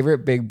this. My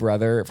favorite Big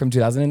Brother from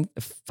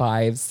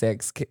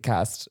 2005-6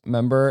 cast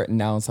member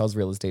now sells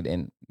real estate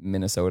in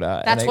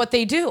Minnesota. That's what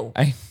they do.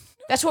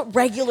 That's what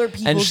regular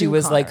people do. And she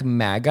was like Connor.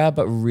 MAGA,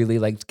 but really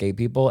liked gay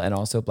people and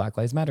also Black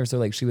Lives Matter. So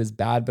like she was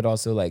bad, but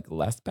also like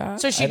less bad.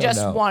 So she I don't just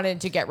know.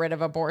 wanted to get rid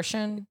of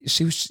abortion.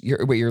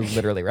 You're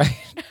literally right.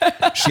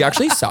 She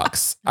actually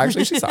sucks.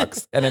 Actually, she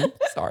sucks. And I'm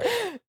sorry.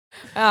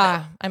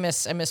 I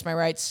miss my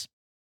rights.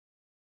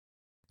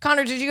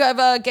 Connor, did you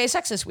have gay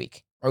sex this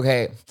week?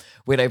 Okay.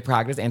 Wait, I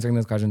practiced answering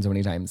this question so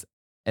many times.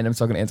 And I'm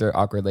still going to answer it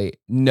awkwardly.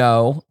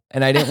 No.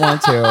 And I didn't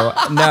want to.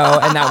 No.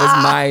 And that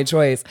was my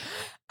choice.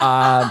 No,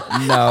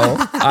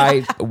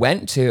 I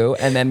went to,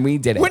 and then we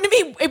didn't.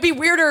 It'd be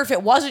weirder if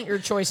it wasn't your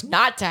choice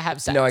not to have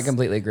sex. No, I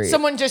completely agree.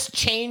 Someone just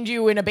chained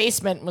you in a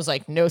basement and was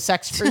like, no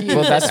sex for you.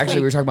 Well, that's this actually, we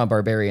week. were talking about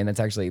Barbarian. That's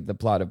actually the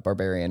plot of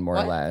Barbarian, more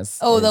What? or less.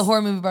 Oh, the is-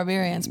 horror movie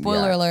Barbarian.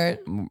 Spoiler Yeah. alert.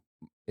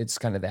 It's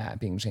kind of that,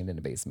 being chained in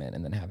a basement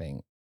and then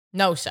having,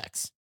 no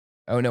sex.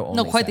 oh no,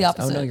 only quite the sex.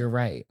 Oh no, opposite. you're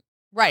right.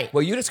 Right.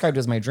 What you described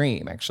as my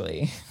dream,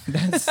 actually.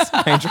 That's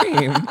my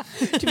dream.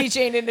 To be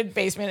chained in a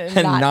basement and,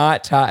 And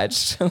not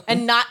touched.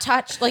 and not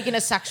touched, like in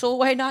a sexual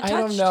way, not I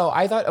touched. don't know.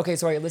 I thought, okay,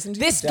 so I listened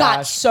to This Dash.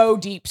 got so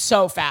deep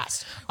so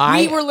fast.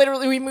 I-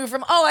 we moved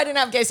from, I didn't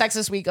have gay sex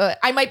this week.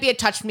 I might be a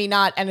touch me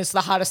not, and it's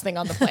the hottest thing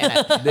on the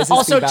planet. This is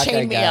Also feedback I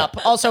chain me get.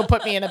 up. Also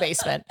put me in a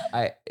basement.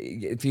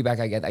 Feedback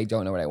I get, I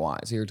don't know what I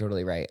want. So you're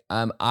totally right.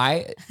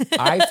 I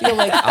feel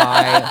like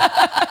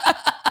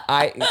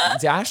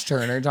Dash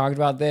Turner talked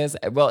about this.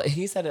 Well,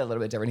 he said it a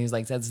little bit different. He's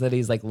like, says that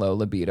he's like low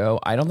libido.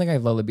 I don't think I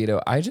have low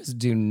libido. I just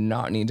do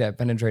not need to have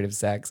penetrative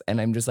sex. And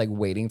I'm just like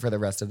waiting for the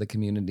rest of the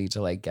community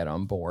to like get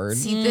on board.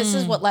 See, this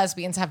is what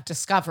lesbians have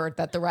discovered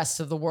that the rest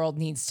of the world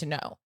needs to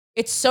know.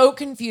 It's so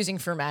confusing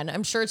for men.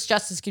 I'm sure it's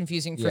just as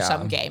confusing for Yeah.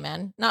 some gay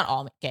men. Not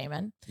all gay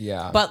men.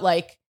 Yeah. But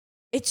like,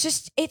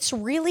 it's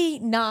really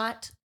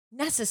not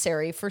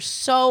necessary for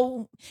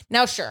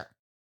now, sure.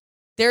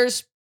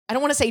 I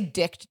don't want to say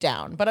dicked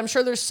down, but I'm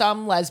sure there's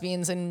some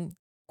lesbians and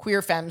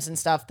queer femmes and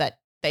stuff that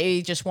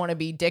they just want to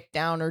be dicked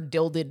down or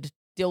dilded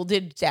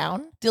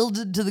down.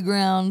 Dilded to the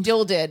ground.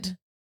 Dilded.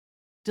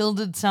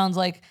 Dilded sounds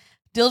like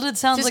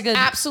Just like a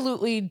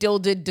absolutely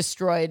dilded,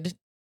 destroyed.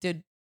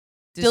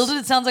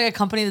 Dilded sounds like a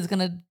company that's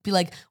gonna be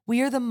like,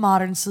 we are the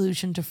modern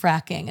solution to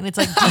fracking, and it's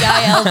like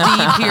DILD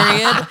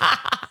period.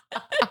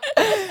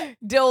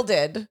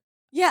 Dilded.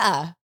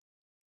 Yeah.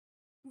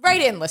 Write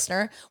in,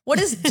 listener. What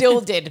does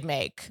Dilded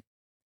make?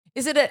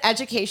 Is it an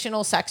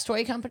educational sex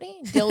toy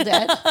company?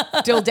 Dilded?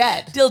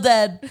 Dilded. Still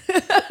dead.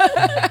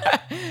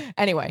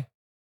 Anyway.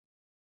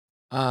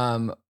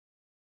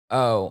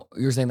 Oh,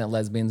 you're saying that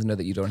lesbians know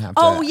that you don't have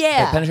to. Oh,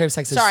 yeah. that penetrative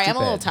sex is Sorry, stupid.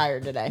 I'm a little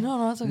tired today.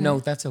 No, that's okay. No,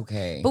 that's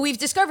okay. But we've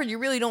discovered you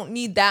really don't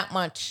need that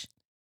much.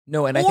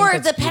 No, and I think Or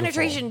that's the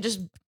beautiful.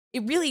 penetration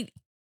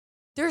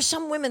there are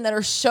some women that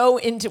are so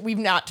into, we've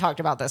not talked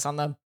about this on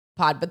the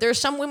pod, but there are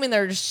some women that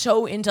are just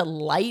so into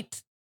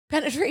light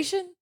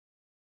penetration.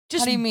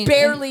 Just How do you mean?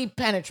 barely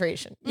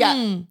penetration. Yeah.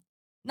 Mm.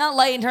 Not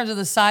light in terms of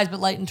the size, but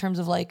light in terms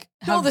of like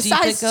how No, the deep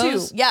size it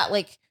goes. too. Yeah,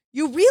 like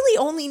you really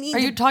only need Are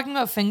to you talking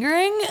about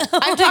fingering?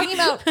 I'm talking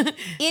about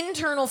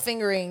internal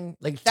fingering.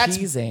 Like That's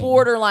teasing.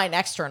 borderline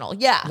external.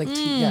 Yeah. Like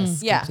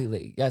yes, Yeah.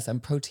 completely. Yes,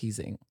 I'm pro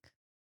teasing.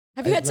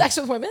 Have you had sex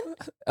with women?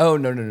 Oh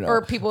no.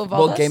 Or people of all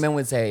Well, this? gay men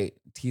would say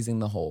teasing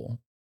the hole.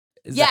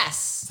 Is that-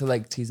 Yes. so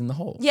like teasing the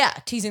hole. Yeah,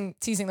 teasing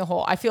the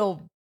whole. I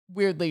feel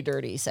weirdly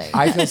dirty saying.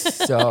 I feel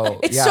so.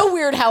 It's yeah. so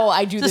weird how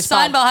I do There's a this.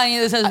 sign behind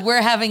you that says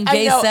we're having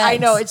gay sex. I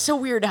know. It's so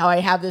weird how I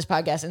have this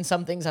podcast and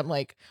some things I'm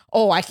like,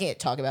 I can't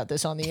talk about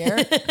this on the air.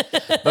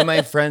 But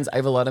my friends, I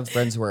have a lot of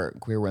friends who are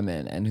queer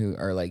women and who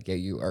are like, yeah,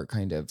 you are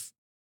kind of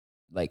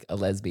like a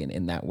lesbian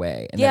in that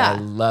way. And Yeah. I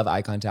love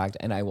eye contact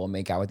and I will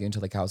make out with you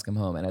until the cows come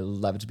home. And I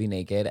love to be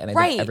naked. And I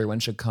Right. think everyone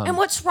should come. And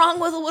what's wrong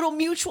with a little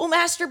mutual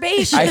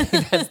masturbation? I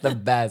think that's the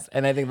best.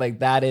 And I think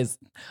like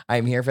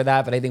I'm here for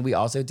that. But I think we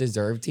also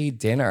deserve to eat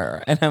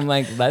dinner. And I'm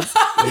like, let's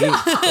eat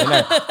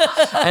dinner.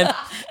 And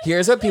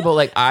here's what people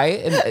like,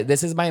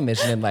 this is my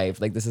mission in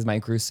life. Like this is my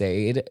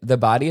crusade. The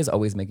body is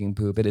always making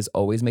poop. It is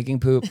always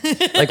making poop.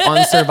 Like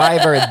on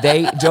Survivor,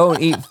 they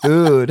don't eat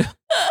food.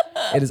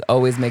 It is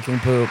always making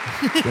poop.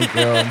 Thank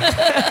you.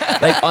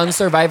 Like on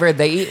Survivor,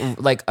 they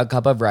eat like a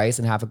cup of rice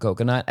and half a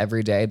coconut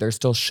every day. They're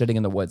still shitting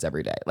in the woods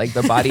every day. Like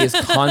the body is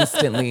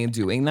constantly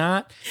doing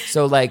that.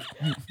 So like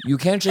you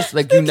can't just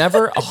like you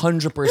never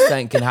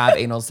 100% can have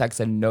anal sex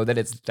and know that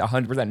it's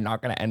 100%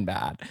 not going to end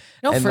bad.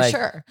 No, And, for like,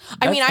 sure.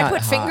 I that's mean, I not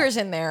put hot. fingers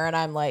in there and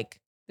I'm like,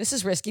 this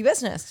is risky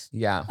business.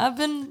 Yeah. I've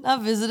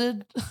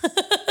visited.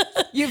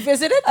 You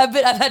visited? I've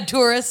had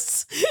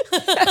tourists.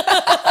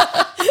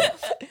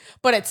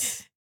 But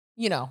it's,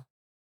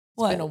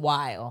 What? been a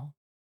while.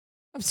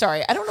 I'm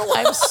sorry. I don't know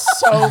why I'm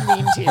so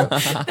mean to you. No,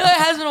 it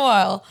has been a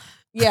while.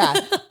 Yeah.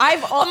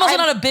 I'm also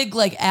not a big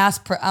like ass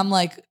pro. I'm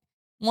like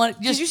one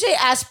Did just you say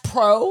ass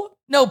pro?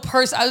 no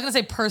person. I was gonna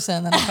say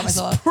person, then I cut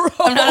myself Pro.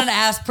 off. I'm not an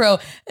ass pro.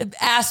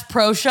 Ass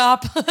pro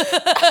shop.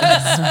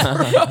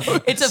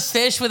 It's a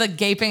fish with a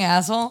gaping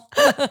asshole.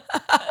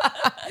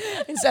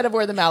 Instead of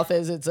where the mouth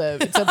is, it's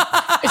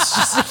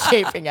just a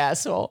gaping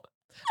asshole.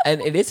 And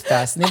it is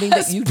fascinating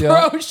that you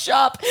Pro don't.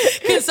 shop.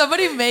 Can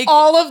somebody make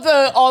All of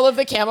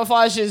the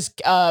camouflage is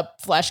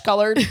flesh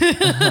colored.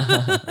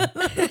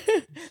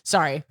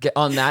 Sorry. Get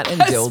on that and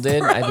That's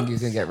dilded. I gross. think you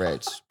can get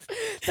rich.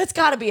 That's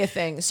got to be a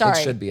thing. Sorry.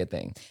 It should be a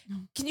thing.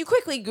 Can you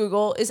quickly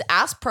Google, is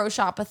Ass Pro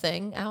Shop a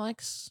thing,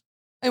 Alex?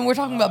 and we're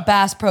talking about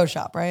Bass Pro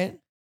Shop, right?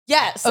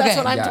 Yes, that's Okay.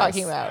 what I'm Yes.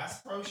 talking about.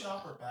 Bass Pro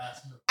Shop or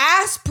Bass?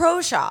 Ass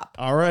Pro Shop.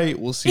 All right,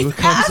 we'll see what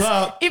comes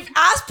up. If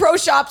Ass Pro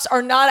Shops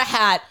are not a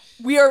hat,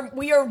 we are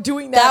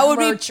doing that, That would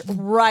be merch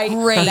right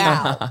great.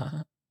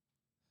 now.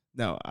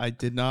 No, I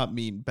did not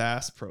mean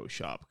Bass Pro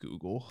Shop,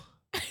 Google.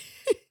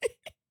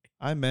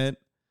 I meant,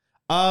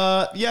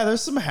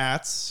 there's some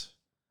hats.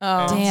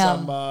 Oh,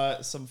 And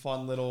Damn. some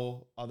fun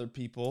little other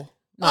people.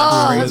 Not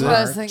Oh, true. that's what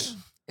I was thinking.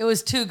 It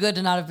was too good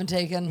to not have been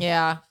taken.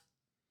 yeah.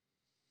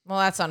 Well,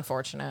 that's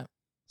unfortunate.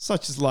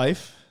 Such is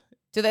life.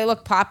 Do they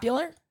look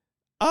popular?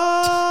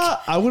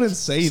 I wouldn't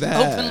say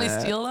that. Openly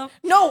steal them.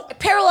 No,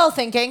 parallel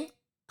thinking.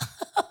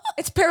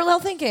 It's parallel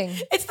thinking.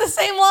 It's the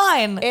same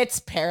line. It's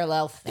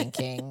parallel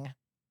thinking.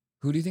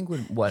 Who do you think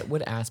what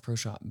would Ass Pro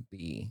Shop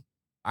be?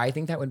 I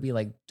think that would be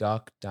like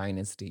Duck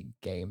Dynasty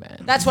gay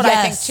men. That's what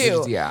I think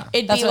too. Yeah.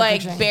 It'd That's be what I'm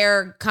like picturing.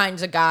 bear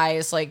kinds of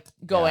guys like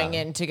going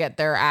in to get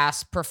their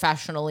ass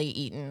professionally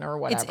eaten or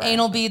whatever. It's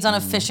anal beads on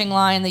a fishing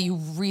line that you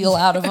reel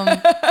out of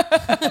them.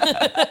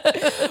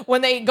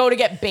 When they go to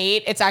get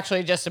bait, it's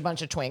actually just a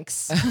bunch of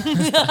twinks.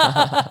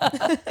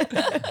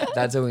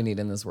 That's what we need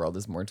in this world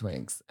is more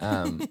twinks.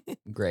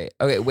 Great.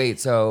 Okay, wait.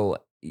 So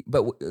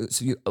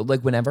you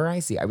like whenever I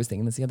was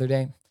thinking this the other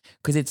day,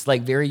 because it's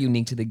like very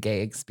unique to the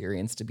gay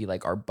experience to be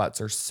like our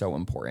butts are so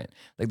important.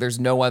 Like there's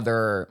no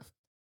other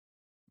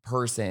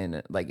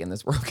person like in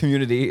this world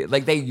community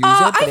like they use it,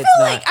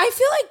 but I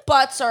feel like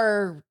butts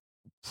are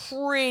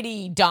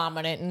pretty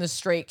dominant in the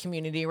straight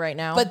community right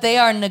now. But they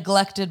are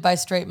neglected by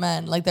straight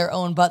men, like their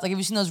own butts. Like, have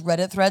you seen those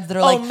Reddit threads that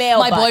are like, male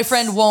my butts.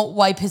 boyfriend won't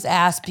wipe his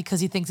ass because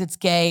he thinks it's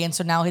gay, and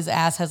so now his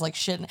ass has like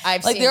shit.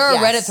 I've like seen- there are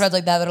yes. Reddit threads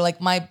like that are like,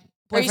 my Are you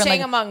boyfriend saying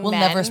like, among will men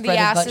never the spread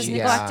his ass butt is cheeks.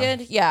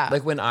 neglected? Yeah.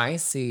 like when I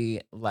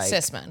see like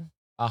Cis men.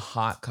 a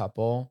hot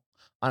couple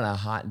on a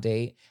hot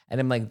date and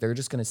I'm like they're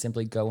just gonna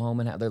simply go home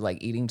and they're like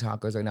eating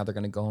tacos right now, they're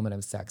gonna go home and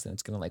have sex and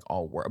it's gonna like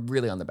all work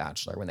really on The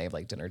Bachelor when they have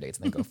like dinner dates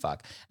and they go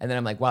fuck, and then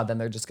I'm like wow, then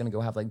they're just gonna go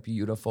have like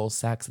beautiful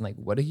sex, and like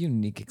what a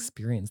unique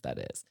experience that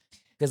is.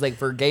 Because like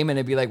for gay men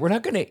it'd be like we're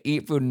not gonna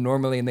eat food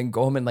normally and then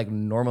go home and like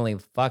normally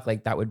fuck,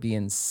 like that would be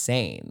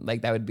insane.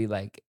 Like that would be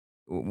like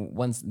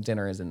once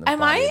dinner is in the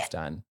body, it's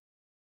done.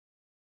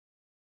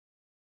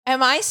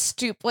 Am I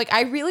stupid? Like,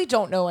 I really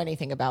don't know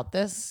anything about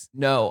this.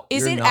 No,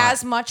 Is you're it not.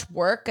 as much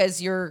work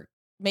as you're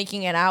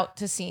making it out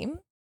to seem?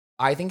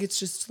 I think it's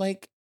just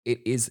like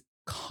it is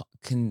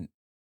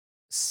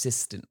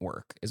consistent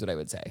work is what I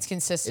would say. It's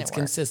consistent It's work.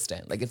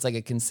 consistent. Like it's like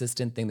a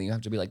consistent thing that you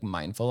have to be like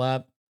mindful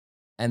of.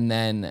 And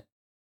then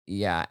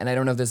yeah, and I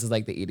don't know if this is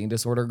like the eating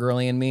disorder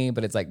girly in me,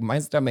 but it's like my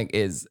stomach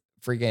is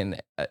freaking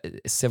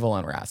civil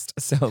unrest.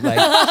 So like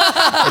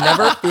it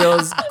never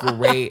feels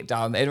great,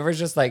 Dom. It never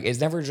just like it's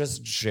never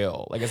just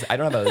chill. Like I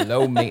don't have a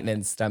low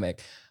maintenance stomach.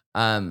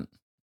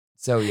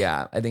 So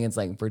yeah, I think it's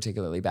like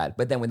particularly bad.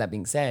 But then with that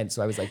being said,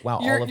 so I was like, wow,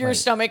 all of Your my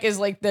stomach is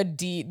like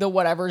the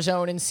whatever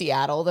zone in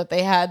Seattle that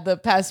they had the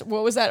past.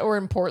 What was that? Or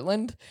in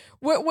Portland?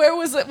 Where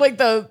was it? Like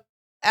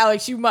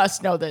Alex, you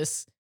must know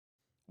this.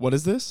 What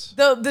is this?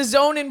 The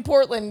zone in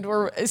Portland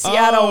or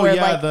Seattle Oh where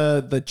yeah, like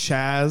the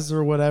Chaz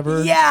or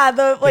whatever. yeah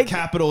the like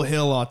Capitol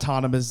Hill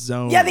Autonomous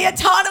Zone. yeah the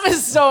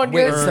autonomous zone.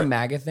 Wait, You're- it's the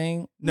MAGA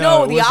thing?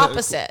 No, it the was,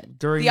 opposite.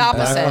 during The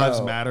opposite. Black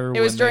Lives Matter. it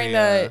was when during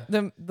they,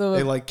 the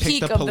they like peak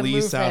kicked the of the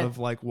police out movement. of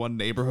like one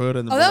neighborhood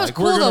and Oh, were that was like,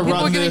 cool we're though. gonna People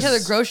were run giving each other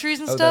this. groceries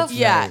and Oh, stuff. that's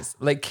Yeah. nice.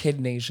 Like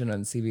Kid Nation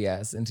on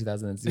CBS in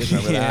 2006.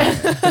 Remember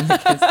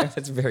that?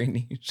 That's very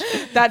niche.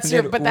 That's They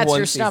your had but that's one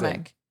your season.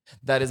 stomach.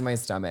 That is my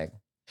stomach.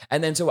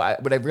 And then so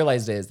what I've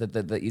realized is that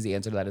the easy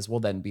answer to that is,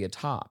 well, then be a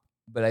top.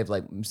 But I've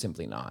like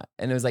simply not.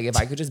 And it was like, if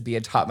I could just be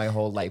a top my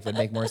whole life would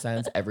make more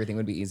sense. Everything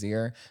would be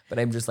easier. But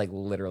I'm just like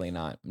literally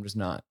not. I'm just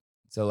not.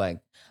 So like,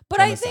 But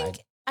on I the think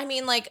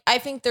side. I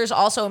think there's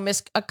also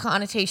a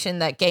connotation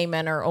that gay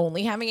men are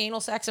only having anal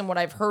sex, and what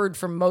I've heard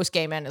from most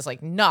gay men is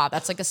like, nah,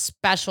 that's like a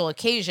special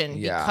occasion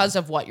Yeah. because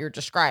of what you're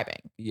describing.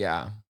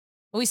 Yeah.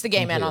 At least the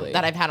gay men Completely.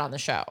 that I've had on the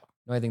show.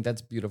 No, I think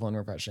that's beautiful and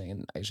refreshing,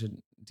 and I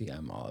should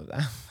DM all of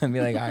them and be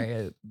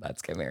like,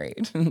 let's get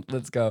married.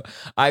 Let's go.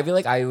 I feel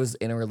like I was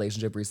in a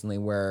relationship recently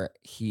where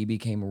he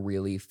became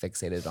really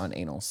fixated on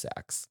anal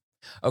sex.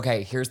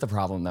 Okay, here's the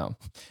problem though.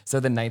 So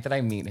the night that I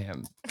meet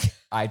him,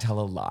 I tell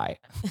a lie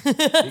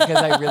because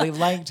I really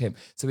liked him.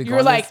 So we go You're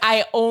on like, this-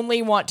 I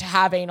only want to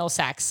have anal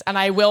sex, and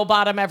I will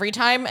bottom every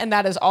time, and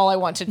that is all I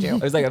want to do. I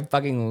was like, I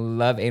fucking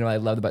love anal. I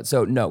love the butt.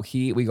 So no,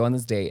 we go on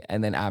this date,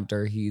 and then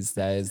after he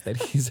says that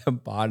he's a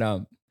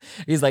bottom,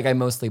 he's like, I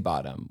mostly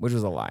bottom, which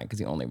was a lie because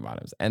he only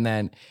bottoms. And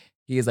then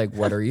he's like,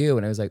 what are you?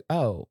 And I was like,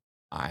 oh,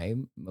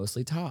 I'm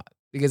mostly top.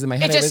 Because in my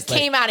head, It I just was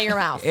came like, out of your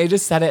mouth. It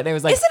just said it, and it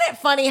was like, Isn't it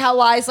funny how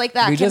lies like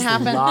that we can just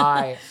happen?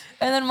 lie.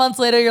 And then months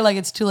later, you're like,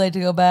 it's too late to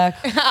go back.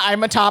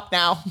 I'm a top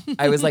now.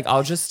 I was like,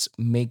 I'll just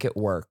make it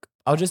work.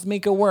 I'll just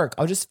make it work.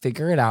 I'll just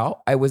figure it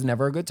out. I was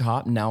never a good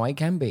top. Now I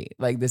can be.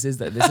 Like this is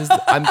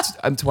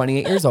I'm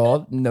 28 years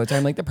old. No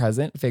time like the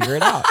present. Figure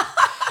it out.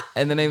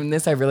 And then in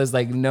this, I realized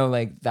like, no,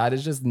 like that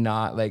is just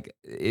not like,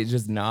 it's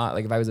just not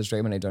like if I was a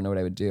straight man, I don't know what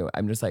I would do.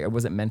 I'm just like, I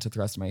wasn't meant to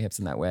thrust my hips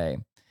in that way.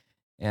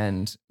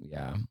 And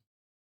yeah,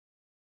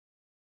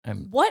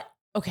 What?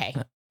 Okay.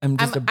 I'm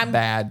just a I'm-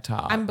 bad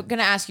top. I'm going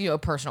to ask you a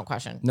personal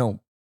question. no,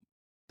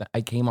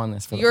 I came on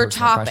this for the You're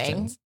personal topping.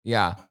 questions.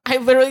 Yeah. I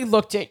literally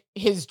looked at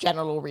his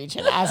genital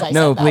region as I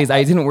No, said that. please.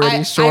 I didn't wear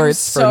these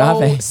shorts for I'm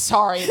nothing. so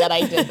sorry that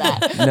I did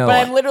that. No.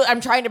 But I'm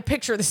trying to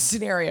picture the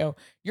scenario.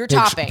 You're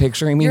topping.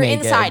 Picturing me You're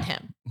naked. inside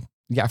him.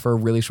 Yeah, for a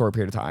really short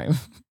period of time.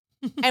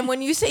 And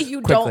when you say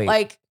you Quickly. don't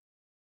like,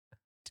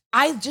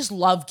 I just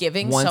love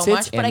giving Once so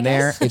it's much, but I in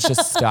there, guess it's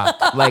just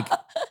stuck. Like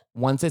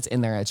once it's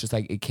in there, it's just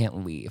like it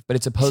can't leave. But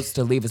it's supposed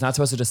to leave. It's not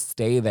supposed to just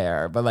stay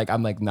there. But like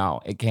I'm like,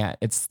 no, it can't.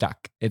 It's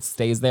stuck. It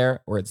stays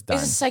there or it's done.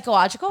 is it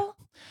psychological?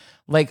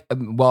 Like,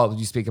 well,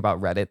 you speak about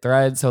Reddit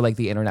threads. So like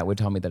the internet would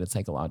tell me that it's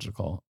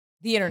psychological.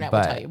 The internet will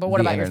But tell you. But what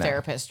the about your internet.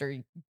 therapist or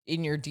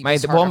in your My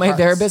deepest heart of hearts?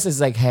 therapist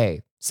is like,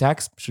 hey,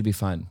 sex should be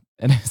fun.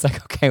 And it's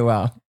like, okay,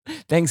 well,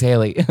 thanks,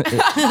 Haley.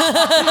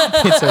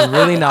 It's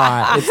really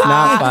not. It's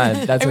not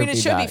fun. That's I her mean, it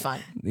should be feedback. fun.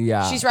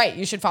 Yeah. She's right.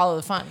 You should follow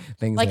the fun.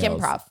 Thanks, like Hales.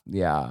 improv.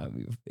 Yeah.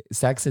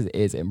 Sex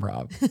is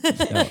improv.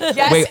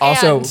 Yes, Wait,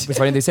 also, and- it's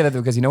funny they say that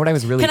because you know what I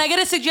was really Can I get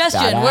a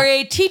suggestion? bad at? We're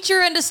a teacher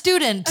and a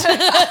student.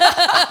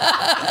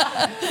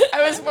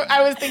 I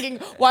was thinking,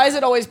 why is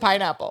it always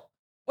pineapple?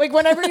 Like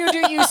whenever you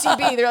do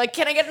UCB, they're like,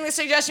 can I get a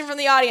suggestion from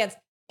the audience?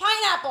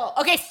 Pineapple.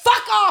 Okay,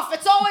 fuck off.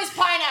 It's always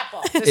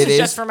pineapple. This It is is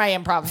just for my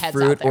improv heads out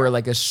fruit there. or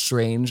like a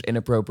strange,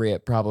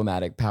 inappropriate,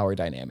 problematic power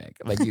dynamic,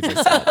 like you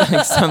just said,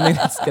 like something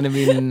that's gonna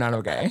be not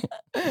okay.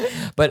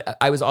 But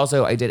I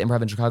did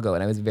improv in Chicago,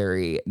 and I was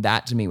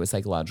that to me was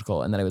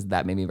psychological, and then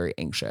that made me very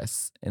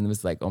anxious, and it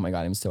was like, oh my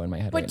god, I'm so in my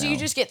head. But right do now. you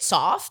just get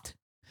soft?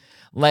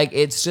 like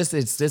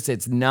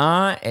it's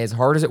not as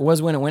hard as it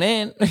was when it went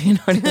in. You know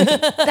what I mean?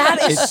 That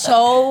is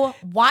so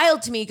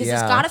wild to me because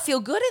it's Yeah. got to feel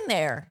good in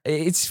there.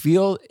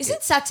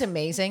 Isn't sex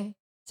amazing?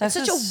 Sex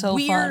It's such is a so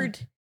weird.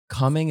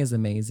 coming is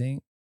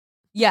amazing.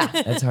 Yeah.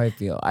 That's how I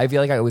feel. I feel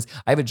like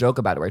I have a joke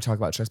about it where I talk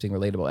about stress being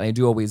relatable. And I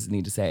do always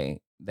need to say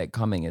that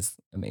coming is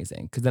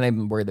amazing. Cause then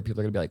I'm worried that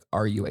people are gonna be like,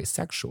 are you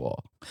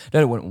asexual? No,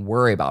 I wouldn't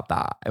worry about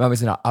that. I'm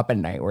obviously not up at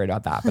night worried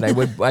about that, but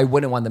I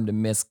wouldn't want them to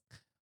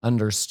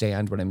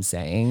misunderstand what I'm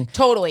saying.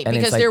 Totally, And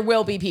it's because like- there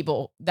will be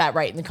people that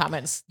write in the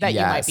comments that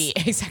you might be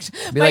Yes.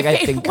 asexual. Be like, I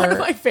think one of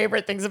her- my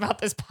favorite things about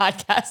this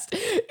podcast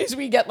is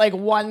we get like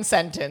one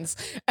sentence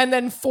and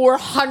then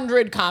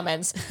 400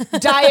 comments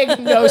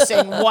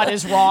diagnosing what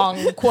is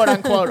wrong, quote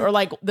unquote, or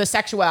like the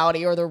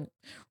sexuality or the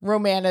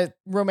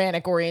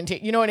romantic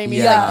orientation. You know what I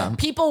mean? Yeah. Like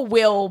people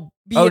will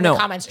be Oh, in no. the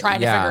comments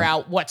trying Yeah. to figure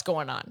out what's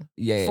going on.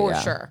 Yeah, for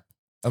yeah. sure.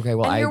 Okay,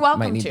 well, And you're I welcome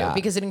might need to that.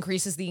 because it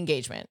increases the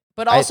engagement.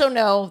 But also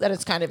know that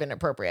it's kind of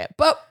inappropriate.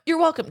 But you're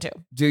welcome to.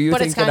 Do you but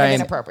think it's that kind of I'm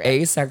inappropriate.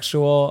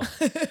 asexual,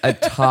 a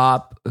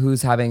top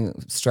who's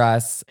having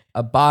stress,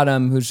 a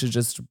bottom who should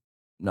just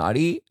not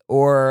eat,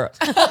 or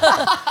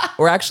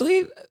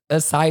actually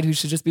a side who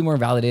should just be more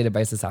validated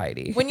by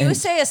society? When you And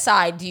say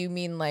aside, do you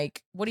mean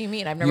like, what do you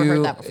mean? I've never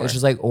heard that before. It's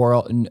just like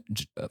oral.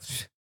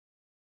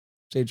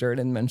 Jay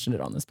Jordan mentioned it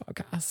on this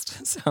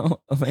podcast.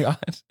 So, oh my God,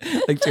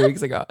 like 2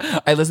 weeks ago,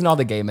 I listened to all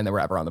the gay men that were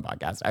ever on the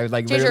podcast. I would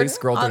like Jay literally Jordan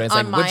scroll through and it's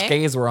on like, which mine?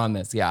 gays were on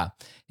this? Yeah.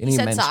 And He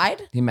said mentioned-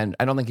 side?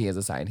 I don't think he is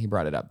a side. He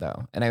brought it up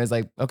though. And I was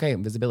like, okay,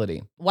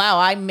 visibility. Wow,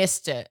 I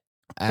missed it.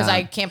 Because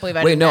I can't believe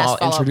I Wait, didn't no, ask I'll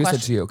follow-up introduce it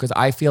questions. to you because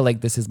I feel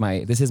like this is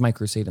my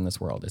crusade in this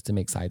world is to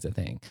make sides a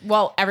thing.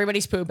 Well,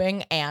 everybody's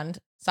pooping and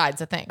sides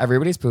a thing.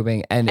 Everybody's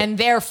pooping and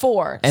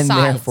therefore, and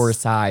sides. therefore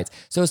sides.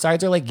 So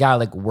sides are like, yeah,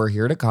 like we're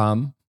here to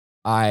come.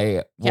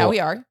 Yeah, we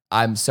are.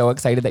 I'm so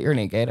excited that you're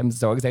naked. I'm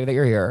so excited that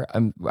you're here.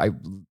 I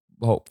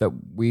hope that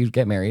we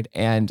get married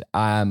and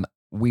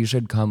we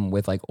should come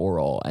with like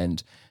oral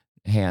and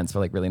hands for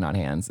like really not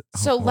hands.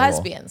 So Oral.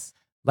 lesbians.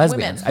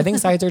 Lesbians. women. I think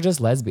sides are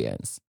just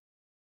lesbians.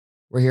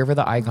 We're here for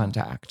the eye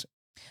contact.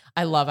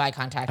 I love eye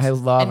contact. I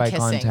love and eye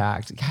kissing.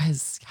 contact.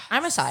 Yes.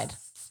 I'm a side.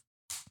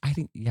 I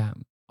think, yeah,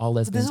 all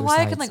lesbians This is are why I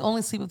sides. can like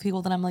only sleep with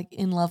people that I'm like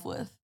in love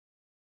with.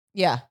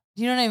 Yeah.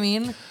 Do you know what I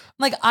mean?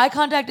 Like eye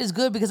contact is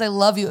good because I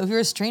love you. If you're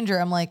a stranger,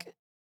 I'm like,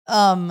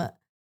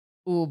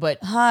 Ooh, but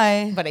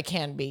hi. it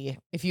can be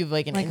if you have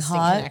like an Like instant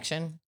hot?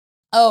 connection.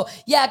 Oh,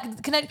 yeah,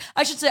 connect.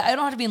 I should say I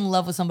don't have to be in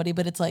love with somebody,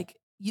 but it's like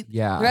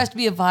Yeah. there has to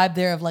be a vibe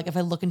there of like if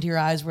I look into your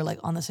eyes, we're like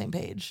on the same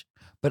page.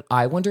 But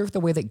I wonder if the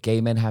way that gay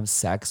men have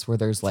sex, where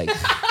there's like,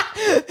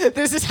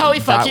 This is how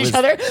we fuck That each was-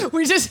 other.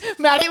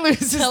 Maddie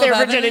loses their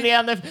Telepathically? virginity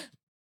on the.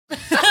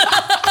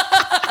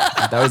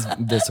 that was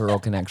visceral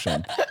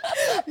connection.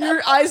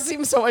 Your eyes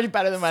seem so much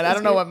better than mine. I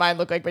don't know what mine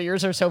look like, but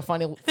yours are so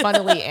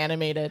funnily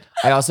animated.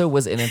 I also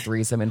was in a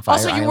threesome in Fire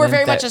Also, you Island were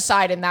very that- much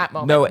aside in that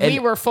moment. No, we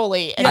and were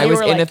fully. And I you was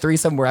were in like, a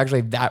threesome where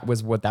actually that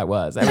was what that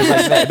was. I was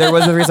like, there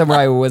was a threesome where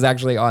I was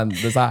actually on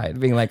the side,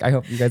 being like, I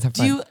hope you guys have Do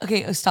fun. you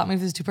okay? Stop me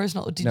if this is too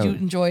personal. Did No. you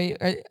enjoy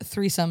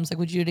threesomes? Like,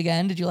 would you do it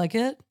again? Did you like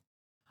it?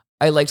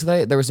 I liked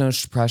that there was no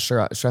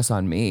stress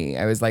on me.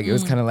 I was like, it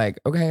was kind of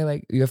like, okay,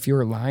 like you have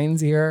fewer lines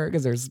here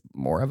because there's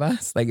more of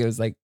us. Like it was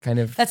like kind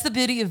of, That's the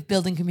beauty of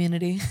building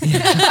community.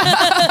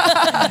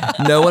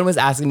 no one was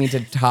asking me to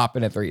top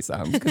in a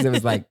threesome because it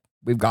was like,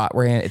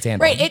 it's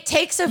handled. right. It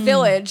takes a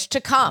village to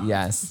come.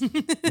 Yes.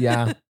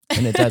 Yeah.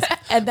 And it does.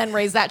 And then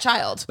raise that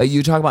child. But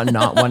you talk about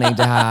not wanting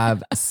to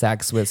have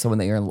sex with someone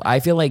that you're in.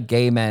 I feel like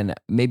gay men,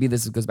 maybe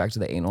this goes back to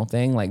the anal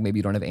thing. Like maybe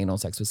you don't have anal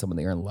sex with someone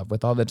that you're in love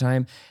with all the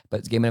time.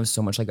 But gay men have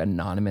so much like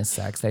anonymous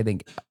sex that I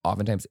think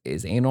oftentimes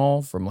is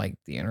anal from like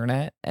the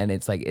internet. And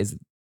it's like, is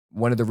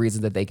one of the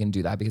reasons that they can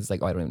do that because it's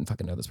like, oh, I don't even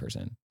fucking know this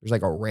person. There's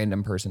like a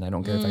random person. I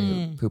don't care if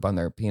I poop on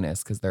their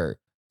penis because they're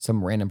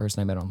some random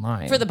person I met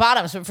online. For the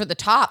bottoms, but for the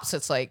tops,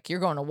 it's like you're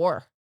going to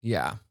war.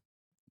 Yeah.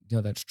 No,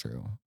 that's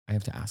true. I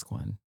have to ask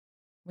one.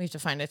 We have to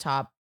find a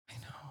top. I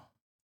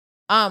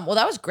know. Well,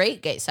 that was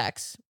great, gay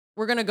sex.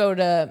 We're gonna go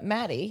to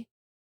Maddie.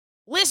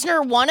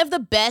 Listener, one of the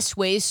best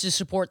ways to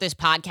support this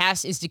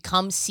podcast is to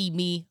come see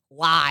me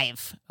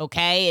live.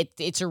 Okay.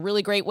 It's a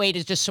really great way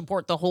to just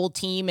support the whole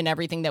team and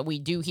everything that we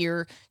do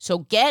here. So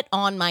get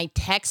on my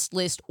text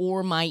list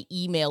or my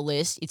email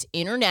list. It's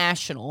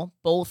international,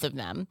 both of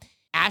them.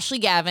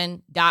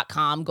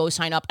 AshleyGavin.com. Go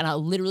sign up and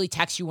I'll literally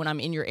text you when I'm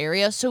in your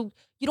area. So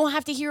you don't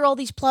have to hear all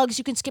these plugs.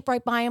 You can skip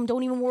right by them.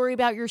 Don't even worry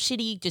about your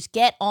city. Just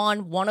get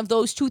on one of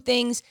those two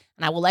things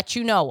and I will let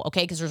you know,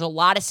 okay? Because there's a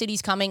lot of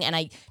cities coming and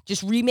I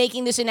just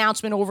remaking this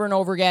announcement over and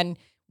over again.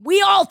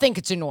 We all think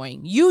it's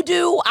annoying. You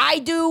do. I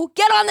do.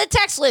 Get on the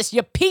text list,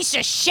 you piece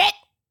of shit.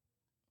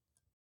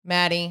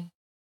 Maddie,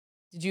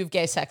 did you have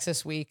gay sex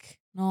this week?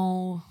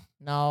 No.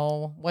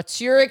 No.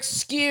 What's your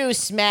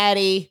excuse,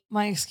 Maddie?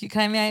 My excuse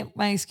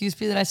my excuse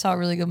be that I saw a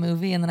really good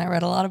movie and then I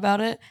read a lot about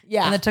it.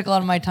 Yeah. And it took a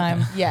lot of my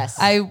time. Yes.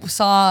 I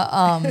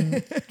saw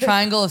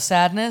Triangle of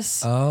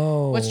Sadness.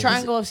 Oh. What's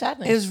Triangle of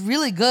Sadness? It was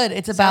really good.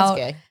 It's Sounds about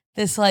gay.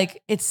 this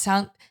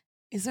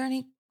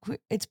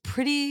it's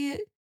pretty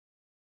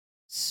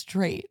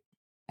straight,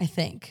 I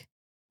think.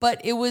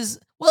 But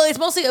it's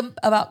mostly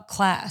about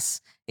class.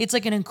 It's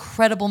like an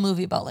incredible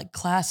movie about like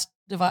class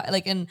divide,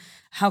 like, and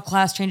how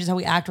class changes how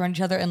we act around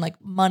each other and like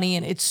money.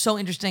 And it's so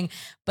interesting,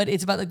 but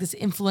it's about like this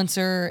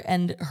influencer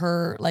and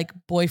her like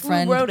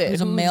boyfriend Who wrote it?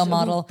 who's a male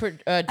model.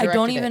 I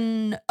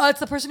It's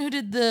the person who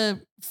did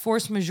the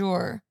Force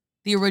Majeure,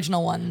 the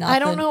original one. Not I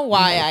don't know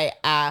why I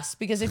asked,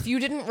 because if you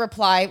didn't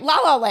reply La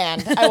La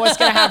Land, I was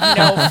going to have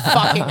no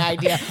fucking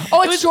idea.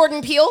 Oh, it's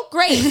Jordan Peele?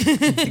 Great.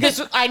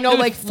 Because I know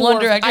like four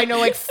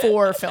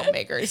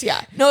filmmakers.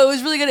 Yeah. No, it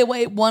was really good.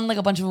 It won like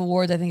a bunch of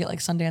awards, I think, at like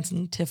Sundance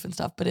and TIFF and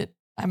stuff, but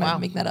I might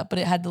be making that up, but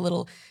it had the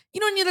little,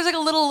 there's like a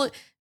little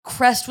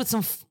crest with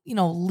some,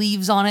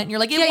 leaves on it. And you're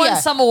like, it won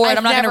some award.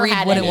 I'm not going to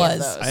read what it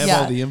was. I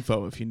have all the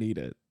info if you need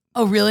it.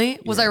 Oh, really?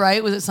 Was I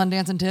right? Was it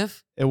Sundance and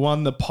TIFF? It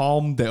won the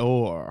Palme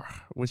d'Or,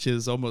 which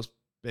is almost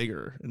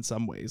bigger in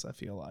some ways, I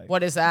feel like.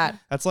 What is that?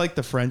 That's like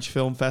the French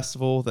Film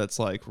Festival that's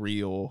like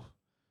real.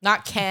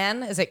 Not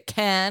Cannes? Is it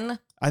Cannes?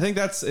 I think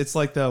it's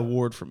like the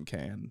award from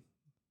Cannes.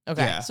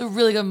 Okay. Yeah. It's a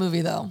really good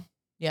movie, though.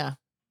 Yeah.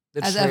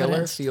 The As trailer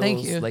evidence.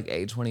 Thank you. feels like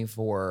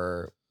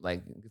A24,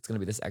 like it's going to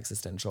be this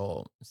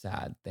existential,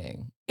 sad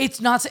thing. It's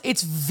not,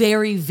 it's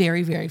very,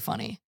 very, very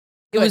funny.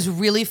 It Good. was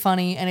really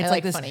funny. And it's I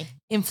like this funny.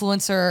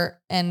 influencer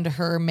and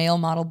her male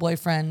model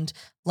boyfriend,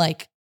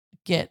 like,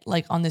 get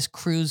like on this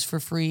cruise for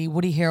free.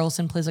 Woody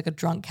Harrelson plays like a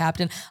drunk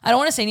captain. I don't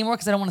want to say anymore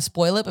because I don't want to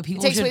spoil it, but It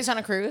people takes should, place on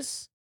a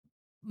cruise?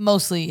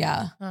 mostly,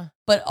 yeah. Huh.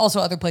 But also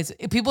other places.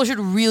 People should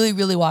really,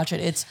 really watch it.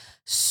 It's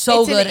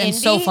so It's an good and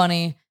so indie?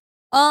 funny.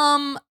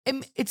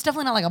 It's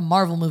definitely not like a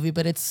Marvel movie,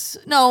 but it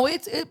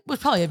was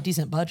probably a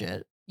decent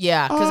budget.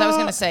 Yeah, because I was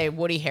going to say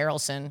Woody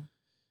Harrelson.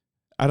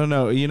 I don't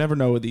know. You never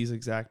know with these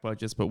exact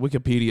budgets, but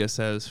Wikipedia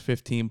says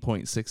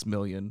 15.6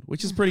 million,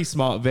 which is pretty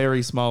small,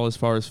 very small as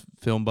far as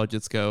film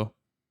budgets go.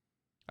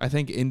 I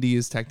think indie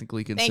is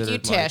technically considered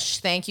Thank you, Tish.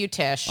 Thank you,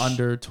 Tish.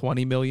 Under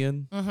 20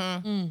 million,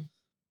 Mm-hmm.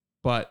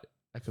 but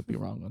I could be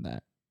wrong on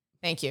that.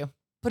 Thank you.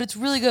 But it's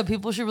really good.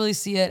 People should really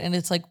see it. And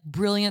it's like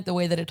brilliant the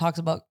way that it talks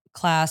about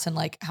class and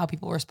like how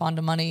people respond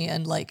to money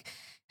and like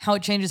how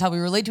it changes how we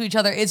relate to each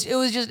other.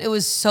 It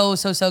was so,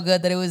 so, so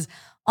good that it was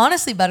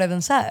honestly better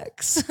than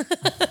sex.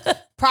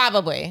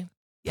 Probably.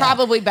 Yeah.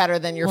 Probably better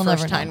than your We'll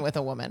first never time know. with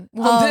a woman.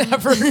 We'll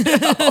never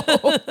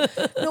know.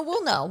 No,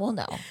 we'll know. We'll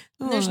know.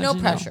 There's no let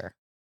you know. pressure.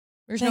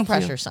 There's no Thank you.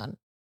 pressure, son.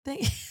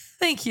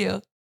 Thank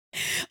you.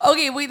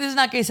 Okay, wait, this is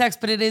not gay sex,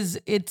 but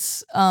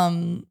it's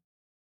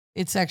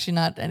actually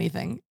not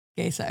anything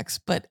gay sex,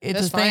 but it's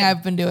That's a thing fine.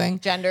 I've been doing.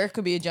 Gender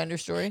could be a gender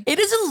story. It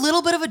is a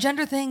little bit of a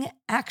gender thing,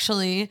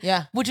 actually.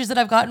 Yeah. Which is that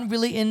I've gotten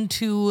really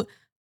into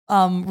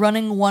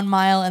running 1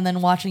 mile and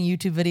then watching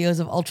YouTube videos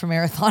of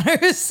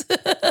ultramarathoners.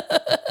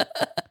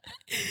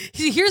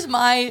 Here's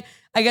my,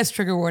 I guess,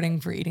 trigger warning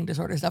for eating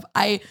disorder stuff.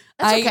 That's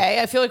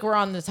okay. I feel like we're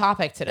on the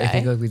topic I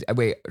think today. like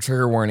wait,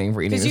 trigger warning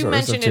for eating Because you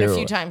disorders mentioned too. it a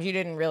few times. You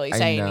didn't really I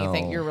say know.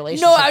 anything. Your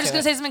relationship. No, I was just to gonna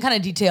it. say something kind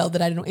of detailed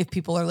that I don't know if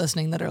people are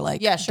listening that are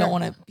like, Yeah, sure. don't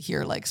want to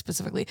hear like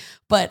specifically.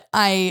 But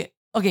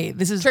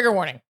this is Trigger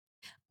warning.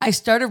 I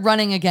started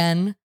running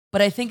again,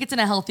 but I think it's in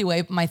a healthy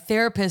way. My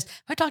therapist,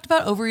 have I talked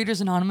about Overeaters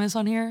Anonymous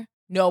on here?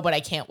 No, but I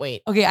can't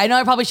wait. Okay, I know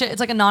I probably should.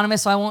 It's like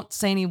anonymous, so I won't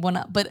say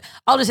anyone, but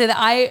I'll just say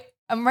that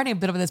I'm writing a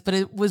bit of this, but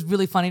it was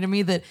really funny to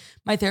me that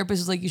my therapist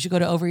was like, you should go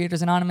to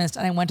Overeaters Anonymous.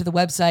 And I went to the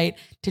website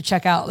to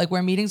check out like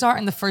where meetings are.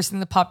 And the first thing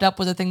that popped up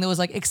was a thing that was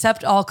like,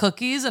 accept all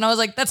cookies. And I was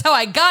like, that's how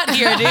I got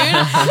here, dude.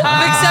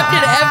 I've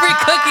accepted every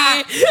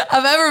cookie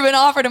I've ever been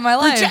offered in my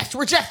life.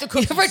 Reject the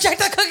cookies. Reject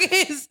the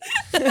cookies.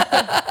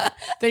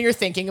 Then you're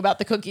thinking about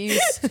the cookies.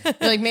 You're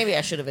like, maybe I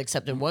should have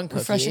accepted one cookie.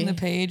 Refreshing the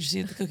page, see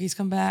if the cookies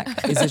come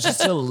back. Is it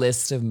just a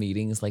list of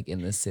meetings like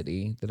in the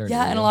city that are Yeah,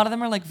 near and a you? lot of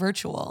them are like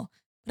virtual.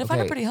 But I find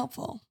it Okay. pretty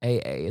helpful.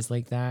 AA is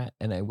like that.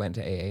 And I went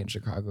to AA in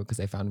Chicago because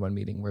I found one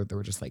meeting where there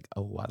were just like a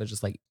lot of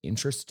just like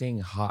interesting,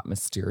 hot,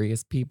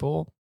 mysterious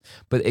people.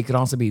 But it could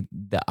also be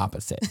the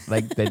opposite,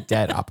 like the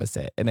dead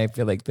opposite. And I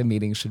feel like the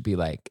meeting should be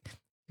like,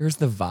 here's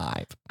the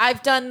vibe.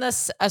 I've done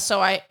this.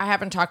 So I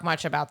haven't talked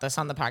much about this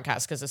on the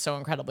podcast because it's so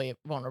incredibly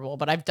vulnerable.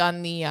 But I've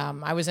done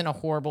I was in a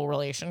horrible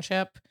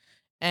relationship.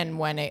 And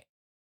when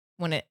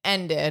when it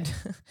ended,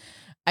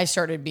 I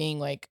started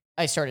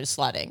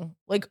sledding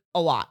like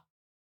a lot.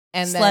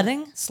 And Sledding?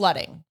 then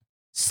slutting.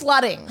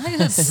 Sledding.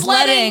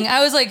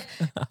 I was like,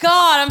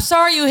 God, I'm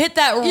sorry you hit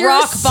that You're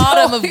rock so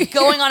bottom of weird.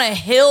 going on a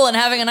hill and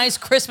having a nice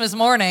Christmas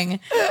morning.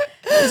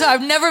 So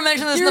I've never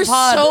mentioned this in You're the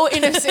pod. so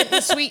innocent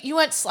and sweet. You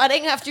went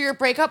sledding after your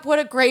breakup. What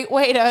a great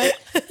way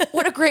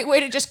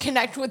to just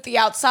connect with the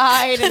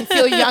outside and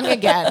feel young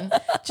again.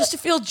 Just to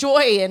feel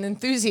joy and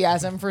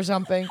enthusiasm for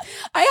something.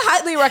 I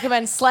highly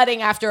recommend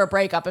sledding after a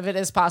breakup if it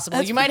is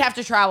possible. You might have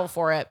to travel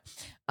for it.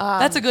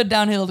 That's a good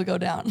downhill to go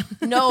down.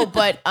 No,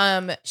 but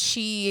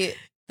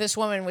this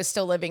woman was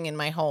still living in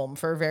my home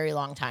for a very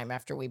long time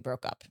after we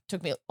broke up. It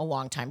took me a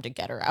long time to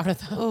get her out of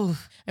the Ooh.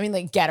 I mean,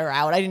 like, get her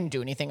out. I didn't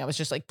do anything. I was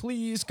just like,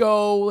 please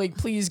go, like,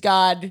 please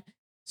God.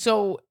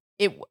 So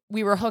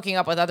we were hooking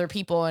up with other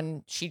people,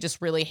 and she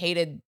just really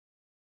hated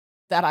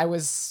that I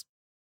was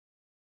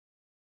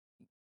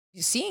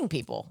seeing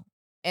people.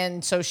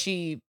 And so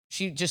she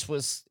just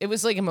was, it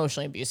was like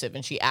emotionally abusive.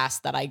 And she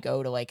asked that I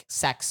go to like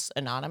Sex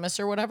Anonymous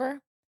or whatever.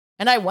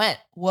 And I went.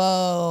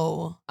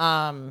 Whoa.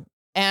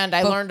 And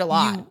I learned a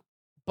lot,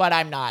 but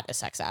I'm not a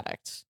sex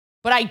addict.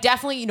 But I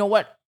definitely, you know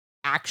what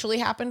actually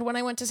happened when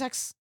I went to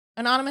Sex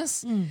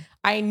Anonymous?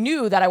 I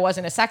knew that I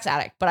wasn't a sex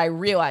addict, but I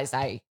realized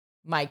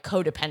my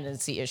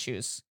codependency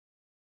issues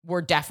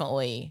were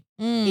definitely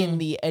in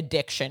the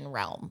addiction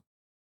realm.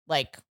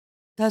 Like,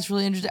 that's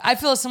really interesting. I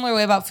feel a similar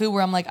way about food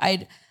where I'm like,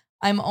 I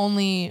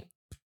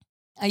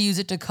use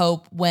it to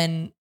cope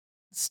when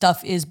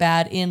stuff is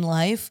bad in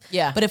life.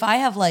 Yeah. But if I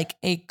have like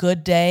a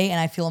good day and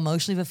I feel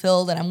emotionally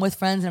fulfilled and I'm with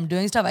friends and I'm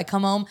doing stuff, I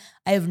come home,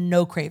 I have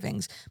no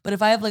cravings. But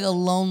if I have like a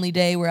lonely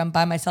day where I'm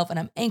by myself and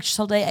I'm anxious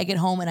all day, I get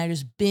home and I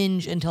just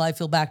binge until I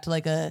feel back to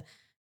like a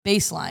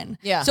baseline.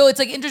 Yeah. So it's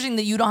like interesting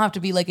that you don't have to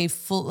be like a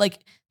full, like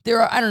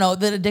there are, I don't know,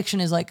 that addiction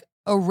is like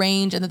a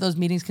range and that those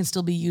meetings can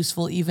still be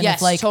useful even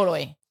if like,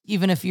 totally.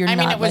 even if you're I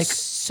mean, not it was like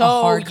so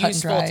a hard cut and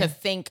useful dry. to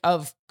think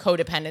of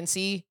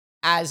codependency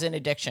as an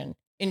addiction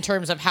in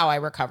terms of how I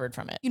recovered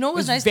from it. You know what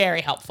was nice?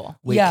 Very helpful.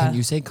 Wait, Yeah. can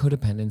you say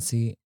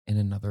codependency in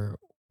another?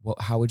 Well,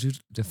 how would you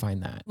define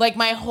that? Like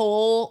my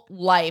whole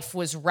life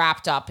was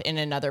wrapped up in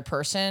another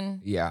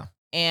person Yeah.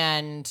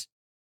 and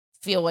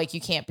feel like you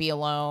can't be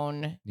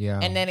alone. Yeah.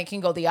 And then it can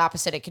go the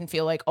opposite. It can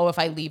feel like, oh, if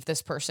I leave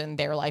this person,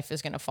 their life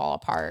is going to fall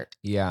apart.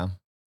 Yeah.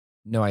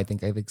 No, I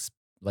think I've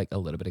like a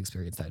little bit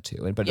experienced that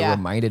too. But Yeah. it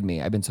reminded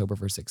me, I've been sober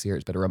for 6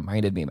 years, but it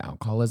reminded me of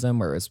alcoholism,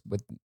 whereas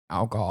with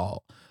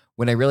alcohol,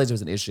 when I realized it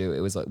was an issue, it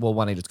was like, well,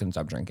 one, I just couldn't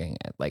stop drinking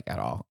at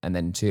all. And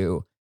then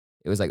two,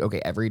 it was like,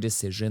 okay, every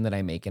decision that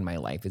I make in my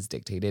life is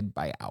dictated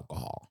by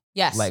alcohol.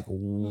 Yes. Like,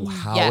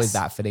 how Yes. is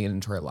that fitting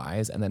into our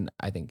lives? And then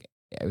I think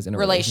I was in a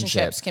Relationships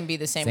relationship. can be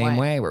the same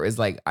way. Where it was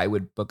like, I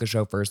would book a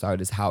show first.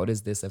 How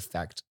does this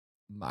affect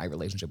my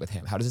relationship with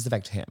him? How does this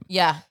affect him?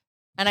 Yeah.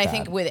 And I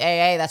think Bad. with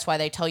AA, that's why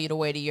they tell you to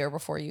wait a year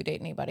before you date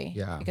anybody.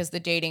 Yeah. Because the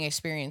dating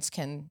experience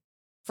can,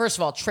 first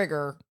of all,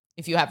 trigger,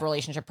 if you have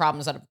relationship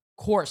problems, that of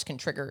course can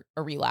trigger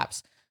a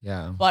relapse.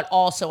 Yeah. But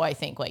also, I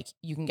think like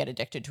you can get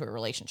addicted to a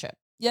relationship.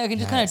 Yeah, I can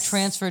just kind of Yes.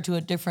 transfer to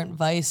a different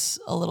vice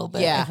a little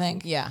bit, Yeah. I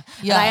think. Yeah.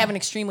 Yeah. And I have an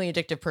extremely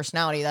addictive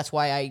personality. That's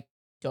why I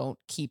don't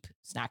keep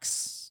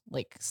snacks,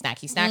 like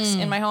snacky snacks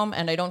in my home.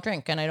 And I don't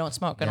drink and I don't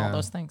smoke and all Yeah.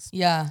 those things.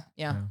 Yeah.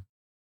 Yeah. Yeah.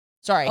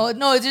 Sorry. Oh,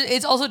 no,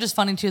 it's also just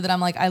funny too that I'm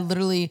like, I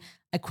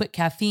quit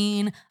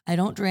caffeine. I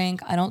don't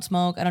drink. I don't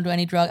smoke. I don't do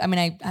any drug. I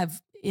mean,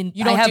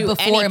 you don't I have do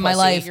before any in my pussy.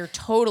 life. You're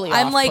totally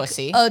I'm off like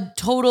pussy. a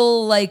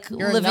total like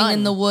You're a living in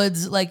nun. the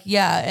woods. Like,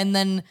 yeah. And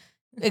then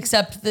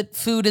except that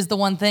food is the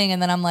one thing.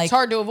 And then I'm like, it's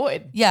hard to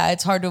avoid. yeah,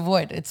 it's hard to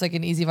avoid. It's like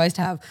an easy vice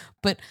to have.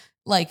 But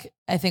like,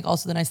 I think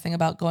also the nice thing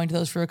about going to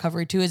those for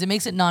recovery too is it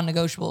makes it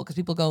non-negotiable because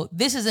people go,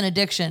 this is an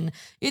addiction.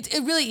 It's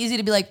really easy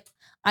to be like,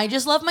 I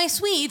just love my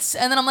sweets.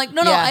 And then I'm like,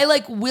 no, Yeah. I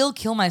like will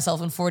kill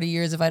myself in 40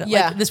 years if I don't.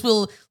 Yeah. Like, this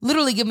will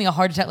literally give me a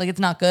heart attack. Like, it's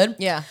not good.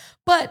 Yeah.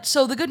 But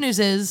so the good news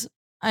is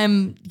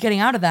I'm getting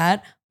out of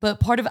that. But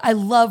part of it, I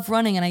love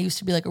running and I used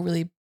to be like a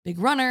really big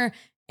runner.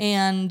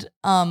 And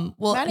well,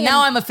 Maddie,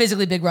 now I'm a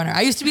physically big runner.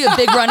 I used to be a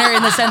big runner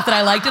in the sense that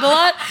I liked it a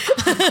lot.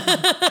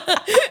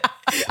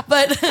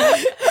 But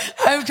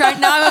I'm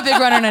trying now. I'm a big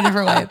runner in a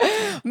different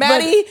way.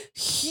 Maddie,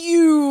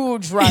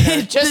 huge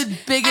runner. Just The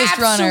biggest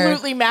runner.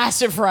 absolutely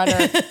massive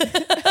runner.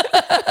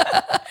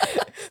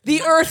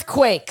 The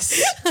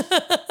earthquakes.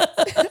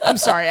 I'm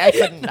sorry, I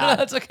couldn't No, not.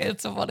 that's okay.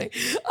 It's so funny.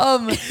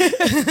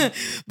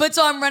 But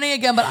so I'm running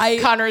again, but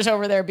Connor's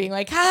over there being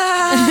like,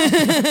 is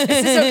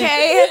this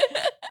okay?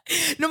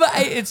 No, but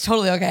it's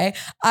totally okay.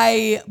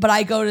 But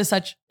I go to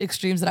such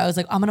extremes that I was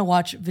like, I'm gonna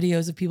watch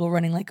videos of people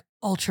running like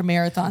ultra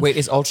marathons. Wait,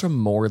 is ultra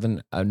more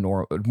than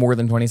more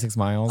than 26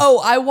 miles? Oh,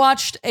 I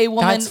watched a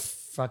woman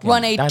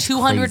run a that's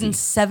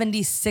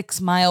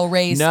 276 mile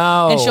race.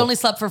 No. And she only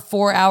slept for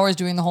 4 hours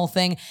during the whole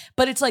thing.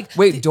 But it's like,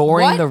 Wait,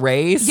 during what? the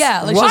race?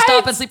 yeah, like What? she'll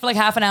stop and sleep for like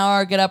half an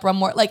hour, get up, run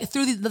more, like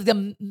through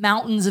the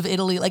mountains of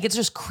Italy. Like, it's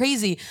just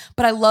crazy.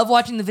 But I love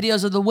watching the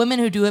videos of the women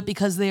who do it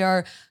because they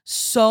are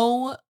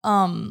so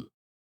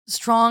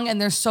strong and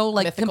they're so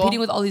like Mythical.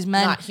 competing with all these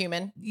men. Not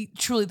human.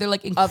 Truly, they're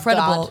like God.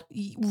 incredible.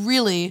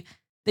 Really.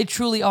 They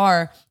truly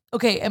are.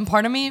 Okay, and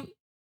part of me,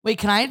 wait,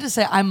 can I just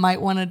say I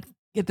might want to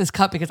get this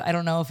cut because I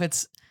don't know if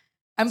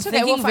I'm okay,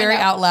 thinking we'll find very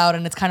out. out loud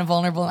and it's kind of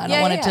vulnerable and I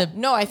don't want it to.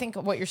 No, I think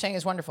what you're saying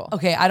is wonderful.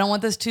 Okay, I don't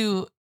want this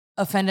to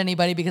offend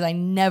anybody because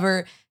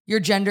your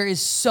gender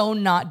is so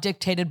not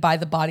dictated by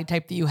the body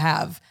type that you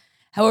have.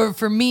 However,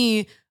 for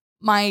me,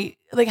 my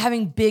like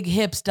having big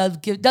hips does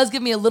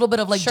give me a little bit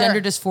of like Sure.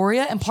 gender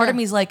dysphoria. And part of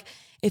me is like,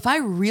 if I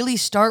really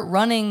start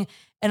running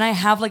and I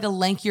have like a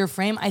lankier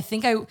frame, I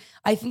think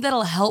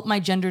that'll help my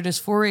gender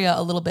dysphoria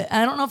a little bit.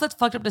 And I don't know if that's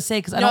fucked up to say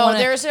because I don't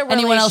there's want a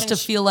anyone else to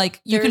relationship- feel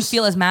like you can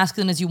feel as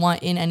masculine as you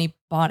want in any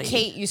body.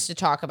 Kate used to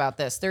talk about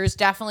this. There's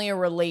definitely a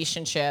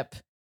relationship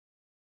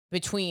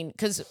between,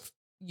 because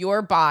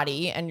your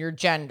body and your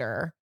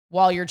gender,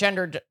 while your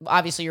gender,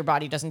 obviously your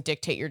body doesn't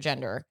dictate your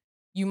gender,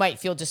 you might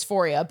feel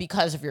dysphoria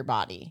because of your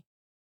body,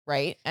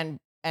 right? And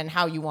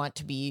how you want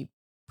to be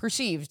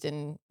perceived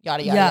and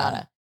yada, yada, Yeah.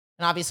 yada.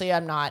 And obviously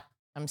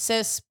I'm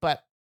cis,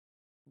 but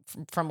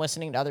from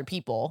listening to other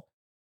people,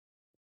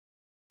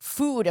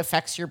 food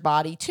affects your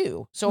body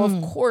too. So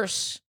of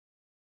course,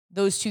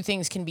 those two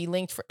things can be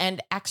linked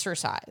and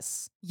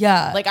exercise.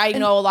 Yeah. Like I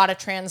know a lot of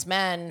trans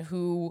men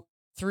who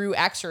through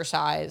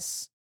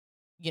exercise,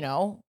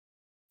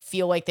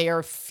 feel like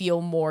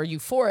feel more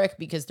euphoric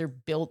because they're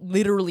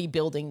literally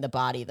building the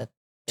body that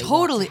they want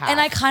totally. to have. And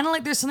I kind of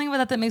like, there's something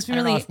about that makes me I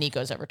don't know really, if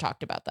Nico's ever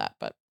talked about that,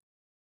 but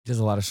He does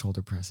a lot of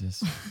shoulder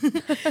presses.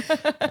 Every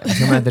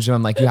time I'm at the gym,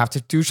 I'm like, you have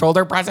to do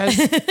shoulder presses.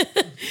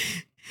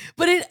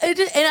 but and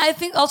I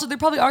think also there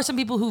probably are some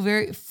people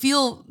who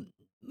feel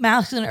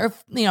masculine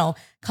or,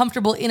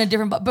 comfortable in a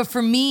different, but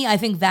for me, I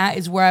think that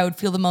is where I would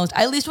feel the most.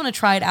 I at least want to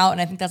try it out.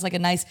 And I think that's like a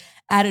nice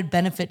added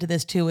benefit to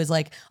this too, is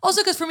like,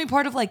 also because for me,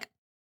 part of like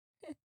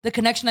the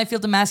connection I feel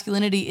to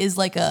masculinity is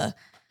like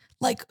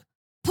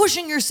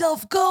pushing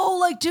yourself, go,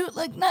 like, do,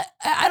 like, not,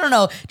 I don't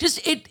know. Just,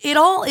 it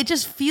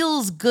just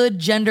feels good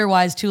gender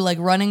wise too. Like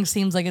running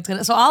seems like it's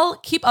gonna, so I'll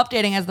keep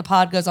updating as the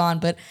pod goes on,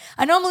 but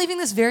I know I'm leaving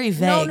this very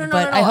vague,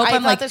 but I hope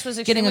I'm thought like this was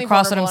getting extremely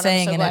across what I'm vulnerable, and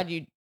saying. I'm so and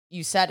glad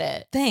you said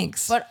it.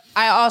 Thanks. But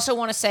I also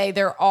want to say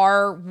there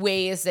are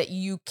ways that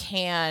you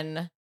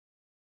can,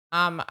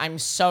 I'm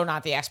so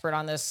not the expert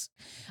on this.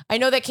 I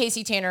know that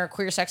Casey Tanner,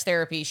 Queer Sex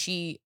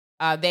Therapy,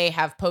 they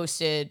have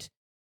posted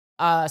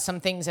some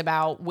things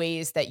about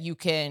ways that you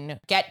can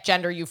get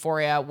gender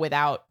euphoria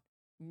without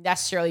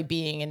necessarily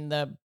being in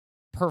the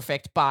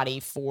perfect body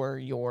for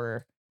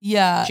your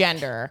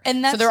gender.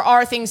 And so there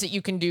are things that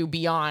you can do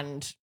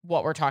beyond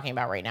what we're talking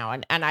about right now.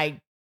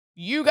 And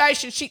you guys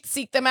should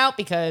seek them out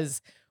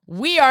because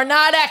we are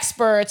not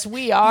experts.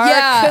 We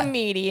are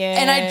comedians.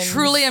 And I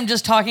truly am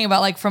just talking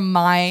about like from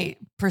my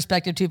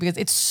perspective too, because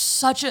it's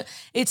such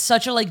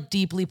a like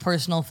deeply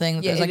personal thing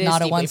that there's like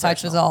not a one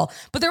size fits all.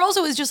 But there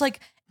also is just like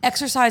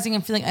exercising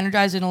and feeling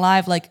energized and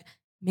alive, like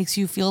makes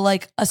you feel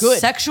like a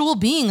sexual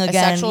being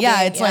again.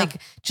 It's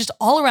like just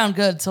all around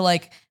good. So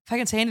like if I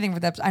can say anything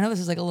for that, I know this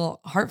is like a little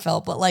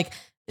heartfelt, but like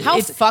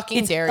how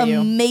fucking dare you?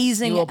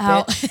 Amazing you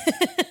how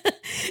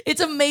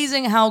it's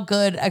amazing how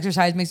good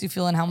exercise makes you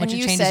feel and how much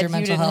it changes your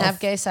mental health. You didn't have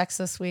gay sex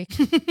this week.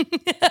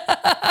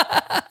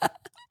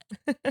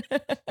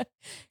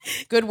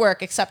 Good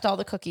work. Accept all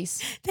the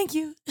cookies. Thank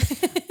you.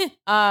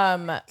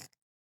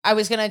 I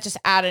was gonna just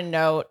add a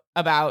note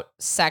about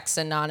Sex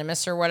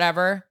Anonymous or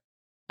whatever.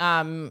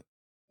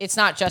 It's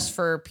not just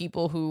for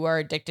people who are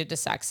addicted to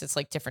sex. It's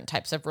like different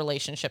types of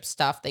relationship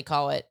stuff. They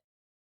call it.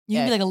 You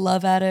can be like a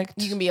love addict.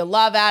 You can be a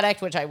love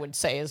addict, which I would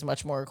say is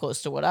much more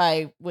close to what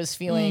I was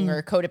feeling,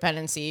 or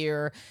codependency,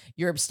 or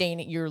you're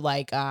abstaining. You're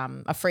like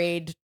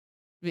afraid.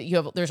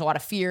 There's a lot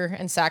of fear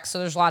in sex, so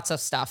there's lots of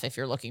stuff if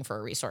you're looking for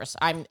a resource.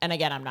 And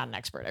again, I'm not an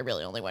expert. I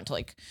really only went to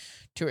like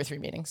 2 or 3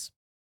 meetings.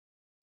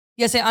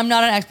 Yes, I'm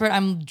not an expert.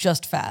 I'm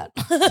just fat.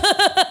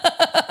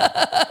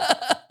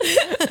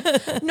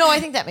 No, I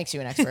think that makes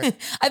you an expert.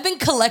 I've been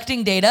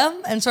collecting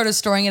data and sort of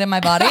storing it in my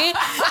body.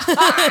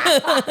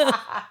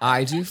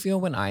 I do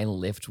feel when I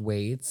lift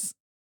weights,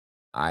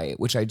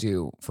 which I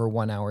do for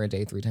 1 hour a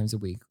day, 3 times a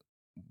week,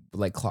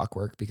 like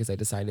clockwork, because I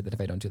decided that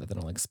if I don't do that, then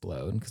I'll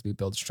explode, because we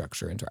build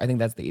structure into. I think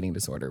that's the eating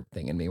disorder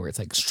thing in me, where it's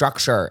like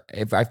structure.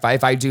 If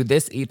I do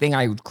this thing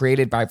I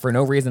created for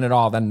no reason at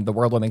all, then the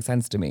world will make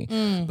sense to me.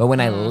 But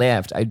when I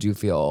lift, I do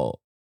feel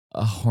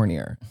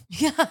hornier.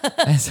 Yeah.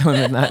 As someone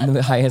with not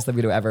the highest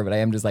libido ever, but I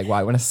am just like, wow,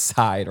 I want to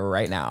side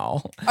right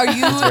now. Are you?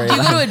 Do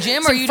you go to a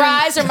gym? Or Some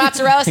fries or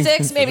mozzarella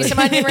sticks? Maybe some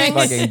onion rings.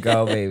 Fucking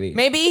go, baby.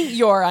 Maybe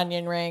your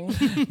onion ring.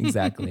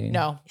 Exactly.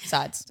 No,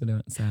 sides. So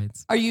no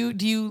sides.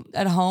 Do you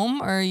at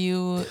home or are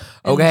you?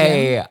 In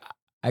Okay. the gym?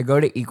 I go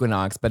to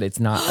Equinox, but it's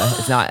not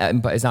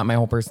my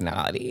whole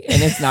personality,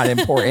 and it's not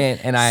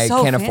important, and I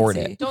So can't afford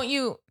fancy. it.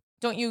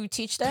 Don't you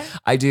teach there?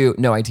 I do.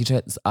 No, I teach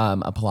at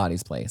a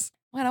Pilates place.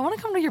 Wait, I want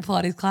to come to your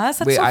Pilates class.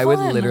 That's Wait, so I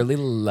fun. would literally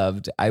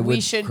love to. We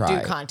should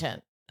cry. do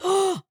content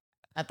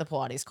at the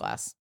Pilates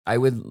class. I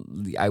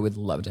would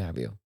love to have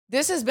you.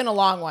 This has been a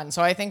long one,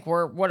 so I think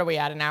what are we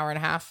at, an hour and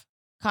a half?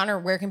 Connor,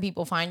 where can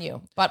people find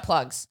you? Butt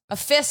plugs. A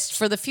fist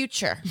for the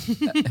future.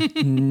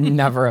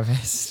 Never a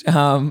fist.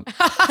 I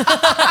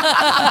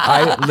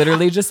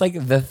literally just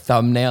like the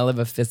thumbnail of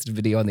a fist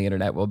video on the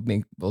internet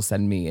will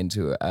send me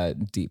into a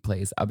deep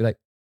place. I'll be like,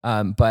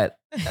 but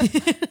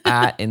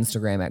at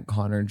Instagram at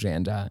Connor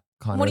Janda.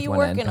 Connor What are you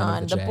working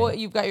on?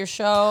 You've got your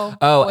show.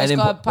 Oh, Boys and then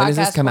Club, when does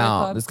this podcast, come Boy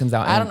out? Club. This comes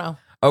out. I don't know.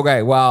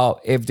 Okay,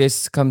 well, if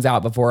this comes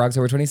out before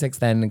October 26th,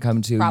 then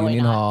come to Probably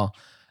Union not. Hall.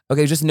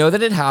 Okay, just know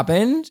that it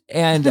happened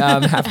and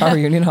half hour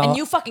Union Hall. And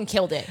you fucking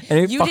killed it. And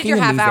it You did fucking your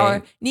half amazing.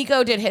 hour.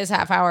 Nico did his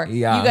half hour.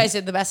 Yeah. You guys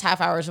did the best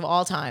half hours of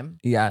all time.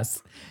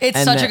 Yes. It's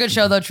And such then- a good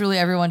show, though. Truly,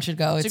 everyone should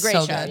go. It's It's a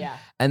great so show. good. Yeah.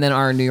 And then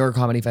our New York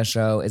Comedy Fest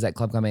show is at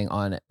Club Coming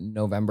on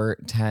November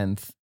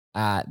 10th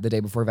at the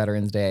day before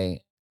Veterans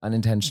Day,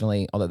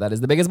 unintentionally, although that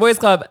is the biggest boys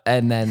club.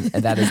 And then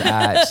that is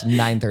at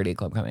 9:30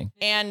 Club Coming.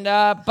 And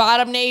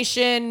Bottom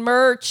Nation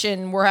merch,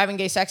 and we're having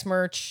gay sex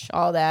merch,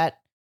 all that.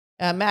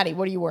 Maddie,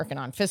 what are you working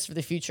on? Fist for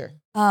the future.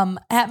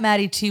 At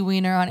Maddie T.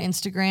 Wiener on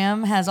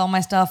Instagram has all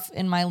my stuff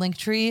in my link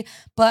tree,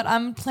 but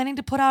I'm planning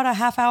to put out a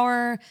half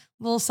hour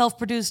little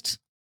self-produced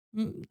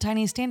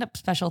tiny stand-up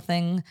special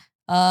thing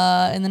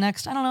in the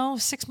next,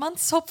 6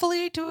 months,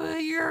 hopefully to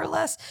a year or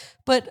less.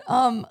 But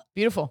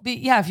Beautiful.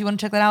 yeah, if you want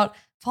to check that out,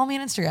 follow me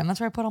on Instagram. That's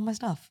where I put all my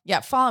stuff.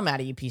 Yeah, follow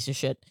Maddie, you piece of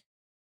shit.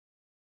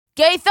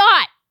 Gay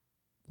thought.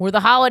 Were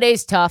the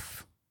holidays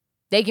tough?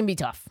 They can be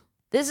tough.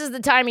 This is the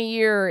time of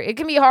year. It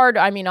can be hard.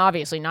 I mean,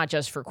 obviously, not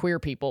just for queer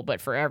people,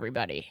 but for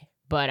everybody.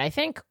 But I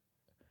think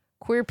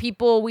queer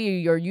people,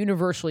 we are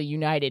universally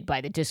united by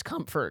the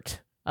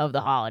discomfort of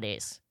the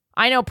holidays.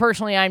 I know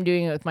personally I'm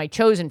doing it with my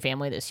chosen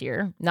family this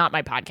year, not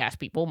my podcast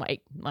people,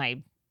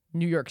 my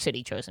New York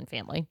City chosen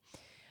family.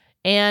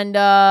 And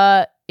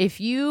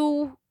if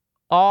you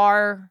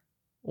are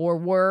or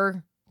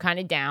were kind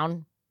of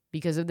down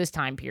because of this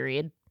time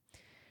period,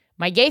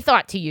 my gay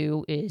thought to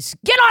you is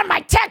get on my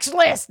text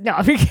list. No,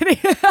 I'm kidding.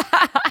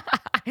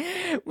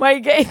 My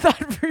gay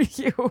thought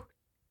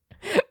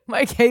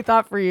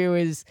for you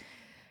is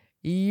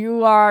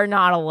you are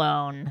not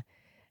alone.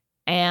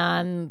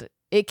 And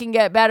it can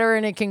get better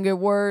and it can get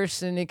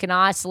worse and it can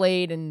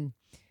oscillate. And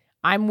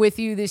I'm with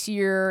you this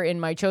year in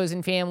my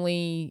chosen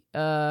family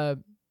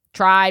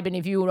tribe. And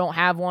if you don't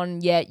have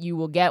one yet, you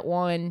will get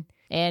one.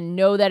 And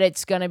know that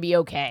it's going to be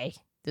okay.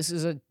 This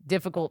is a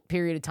difficult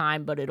period of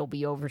time, but it'll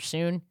be over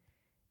soon.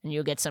 And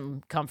you'll get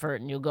some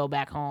comfort and you'll go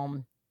back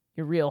home,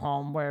 your real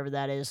home, wherever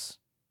that is,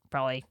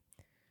 probably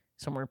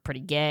somewhere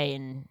pretty gay,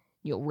 and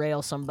you'll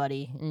rail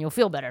somebody and you'll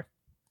feel better.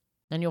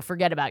 And you'll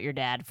forget about your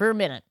dad for a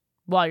minute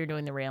while you're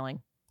doing the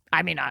railing.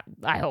 I mean,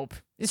 I hope.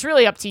 It's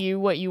really up to you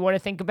what you want to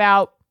think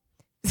about.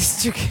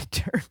 This took a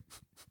turn.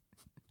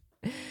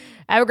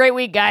 Have a great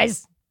week,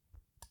 guys.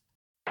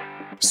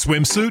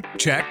 Swimsuit?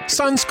 Check.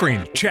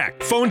 Sunscreen?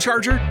 Check. Phone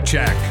charger?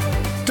 Check.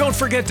 Don't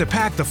forget to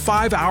pack the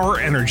 5-Hour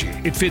Energy.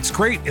 It fits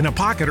great in a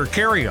pocket or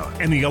carry-on,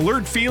 and the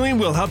alert feeling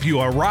will help you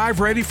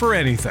arrive ready for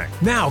anything.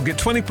 Now get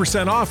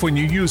 20% off when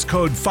you use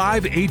code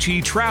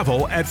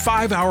 5HETRAVEL at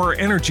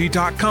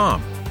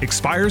 5hourenergy.com.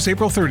 Expires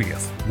April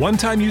 30th.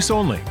 One-time use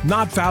only.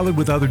 Not valid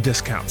with other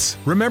discounts.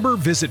 Remember,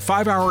 visit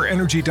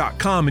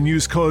 5hourenergy.com and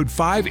use code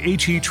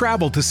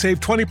 5HETRAVEL to save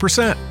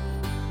 20%.